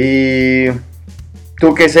 Y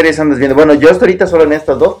 ¿Tú qué series andas viendo? Bueno, yo estoy ahorita solo en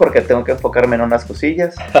estas dos porque tengo que enfocarme en unas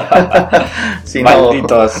cosillas. Si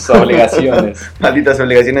malditas obligaciones. Malditas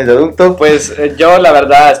obligaciones de adulto. Pues yo la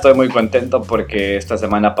verdad estoy muy contento porque esta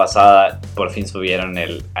semana pasada por fin subieron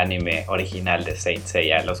el anime original de Saint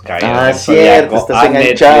Seiya, Los Caballeros del cierto, estás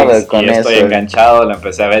enganchado Netflix, con y eso. estoy enganchado, lo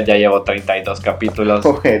empecé a ver, ya llevo 32 capítulos,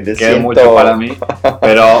 que es siento... mucho para mí,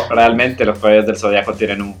 pero realmente Los Caballeros del Zodiaco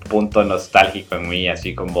tienen un punto nostálgico en mí,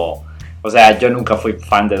 así como... O sea, yo nunca fui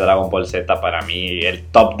fan de Dragon Ball Z. Para mí el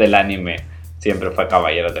top del anime siempre fue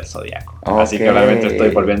Caballeros del Zodiaco. Okay. Así que realmente estoy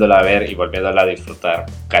volviéndola a ver y volviéndola a disfrutar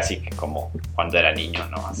casi que como cuando era niño,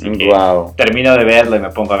 ¿no? Así que termino de verlo y me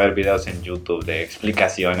pongo a ver videos en YouTube de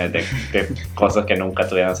explicaciones de cosas que nunca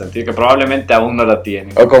tuvieron sentido, que probablemente aún no lo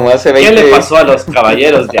tienen. O como hace 20... ¿Qué le pasó a los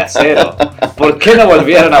Caballeros de Acero? ¿Por qué no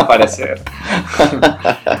volvieron a aparecer?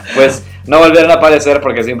 Pues... no volvieron a aparecer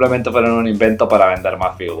porque simplemente fueron un invento para vender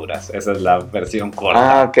más figuras. Esa es la versión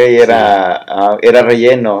corta. Ah, ok, era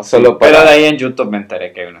relleno, solo para... Pero de ahí en YouTube me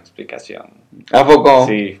enteré que hay una explicación. ¿A poco?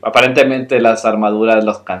 Sí, aparentemente las armaduras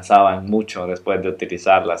los cansaban mucho después de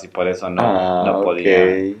utilizarlas y por eso no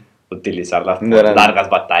podían utilizarlas por largas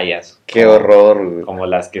batallas. ¡Qué horror! Como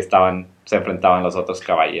las que se enfrentaban los otros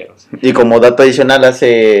caballeros. Y como dato adicional,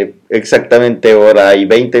 hace exactamente hora y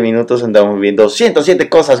 20 minutos andamos viendo 107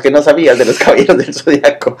 cosas que no sabías de los Caballeros del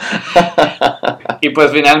Zodiaco. Y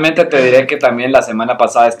pues finalmente te diré que también la semana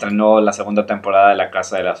pasada estrenó la segunda temporada de La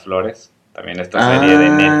Casa de las Flores. También esta serie de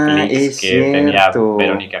Netflix que tenía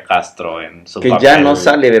Verónica Castro en su papel. Que ya no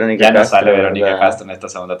sale Verónica Castro. Ya no sale Verónica Castro en esta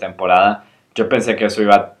segunda temporada. Yo pensé que eso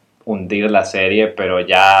iba a hundir la serie, pero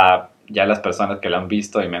ya las personas que lo han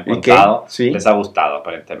visto y me han contado, les ha gustado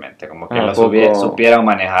aparentemente. Como que supieron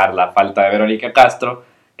manejar la falta de Verónica Castro,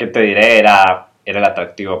 que te diré era el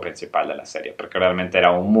atractivo principal de la serie, porque realmente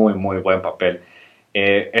era un muy, muy buen papel.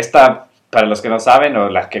 Para los que no saben, o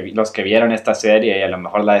los que vieron esta serie y a lo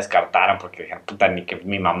mejor la descartaron porque dijeron, puta, ni que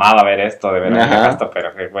mi mamá va a ver esto de Verónica Castro,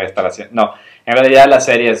 pero ¿qué voy a estar haciendo? No, en realidad la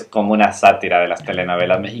serie es como una sátira de las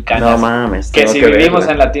telenovelas mexicanas. No mames, que si vivimos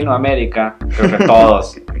en Latinoamérica, creo que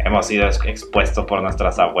todos hemos sido expuestos por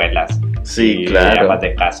nuestras abuelas. Sí, y claro. amas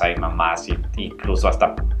de casa y mamás, y incluso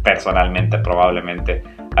hasta personalmente, probablemente,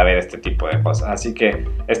 a ver este tipo de cosas. Así que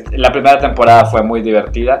la primera temporada fue muy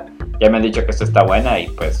divertida. Ya me han dicho que esto está buena y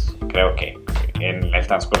pues creo que en el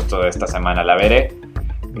transcurso de esta semana la veré.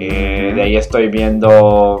 De ahí estoy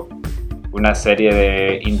viendo una serie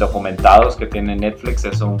de indocumentados que tiene Netflix.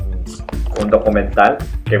 Es un documental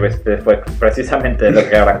que fue precisamente de lo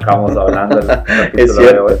que arrancamos hablando en el capítulo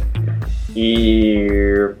de hoy. Y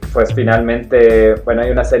pues finalmente, bueno, hay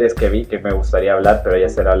unas series que vi que me gustaría hablar, pero ya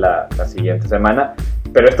será la siguiente semana.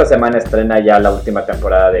 Pero esta semana estrena ya la última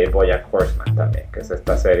temporada de BoJack Horseman también, que es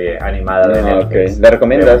esta serie animada de Netflix. ¿La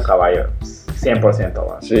recomiendas? Un caballo, 100%.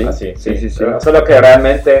 ¿Va? Sí, así, sí. Solo que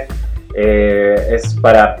realmente es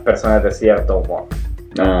para personas de cierto humor.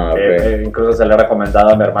 Incluso se le ha recomendado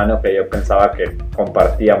a mi hermano, que yo pensaba que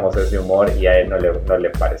compartíamos ese humor y a él no le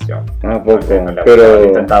pareció. He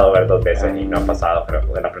intentado ver 2 veces y no ha pasado, creo,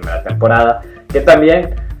 de la primera temporada, que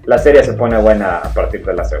también la serie se pone buena a partir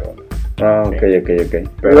de la segunda.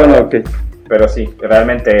 Pero sí,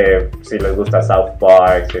 realmente si les gusta South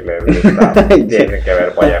Park, si les gusta, tienen que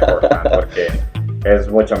ver BoJack Horseman porque es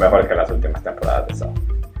mucho mejor que las últimas temporadas de South.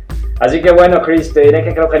 Así que bueno, Chris, te diré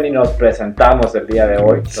que creo que ni nos presentamos el día de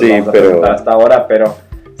hoy. Nos vamos a presentar hasta ahora, pero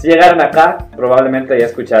si llegaron acá, probablemente ya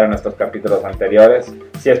escucharon nuestros capítulos anteriores.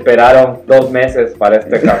 Si esperaron 2 meses para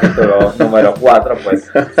este capítulo número 4,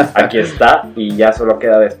 pues aquí está y ya solo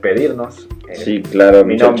queda despedirnos. Sí, claro,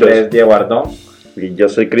 mi nombre es Diego Ardón. Y yo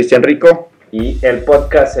soy Cristian Rico. Y el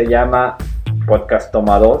podcast se llama Podcast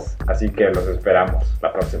Toma 2, así que los esperamos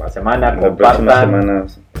la próxima semana. Compartan,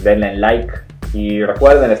 denle like. Y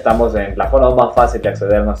recuerden, estamos en la forma más fácil de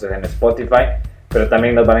accedernos es en Spotify, pero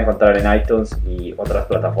también nos van a encontrar en iTunes y otras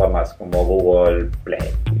plataformas como Google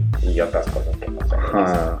Play y otras cosas que no sé.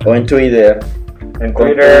 O en Twitter. En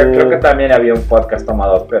Twitter creo que también había un podcast Toma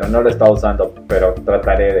 2, pero no lo he estado usando, pero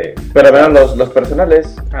trataré de... Pero vean los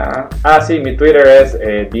personales. Sí, mi Twitter es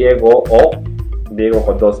Diego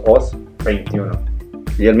con 2 O's, 21.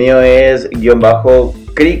 Y el mío es _Crico_.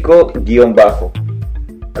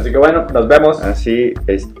 Así que bueno, nos vemos. Así,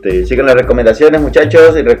 sigan las recomendaciones,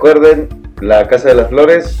 muchachos, y recuerden, La Casa de las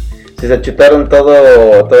Flores si se chutaron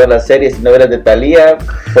todas las series y novelas de Thalía,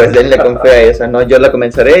 pues denle con fe a esa, ¿no? Yo la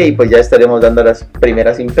comenzaré y pues ya estaremos dando las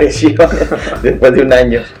primeras impresiones después de un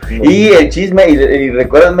año. Y el chisme, y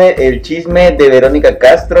recuérdenme, el chisme de Verónica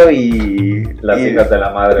Castro y las hijas de la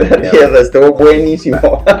madre la tierra, estuvo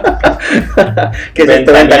buenísimo. Que se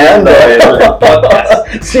está ventaneando el podcast.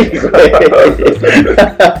 Sí, güey.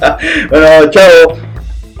 Bueno, chao.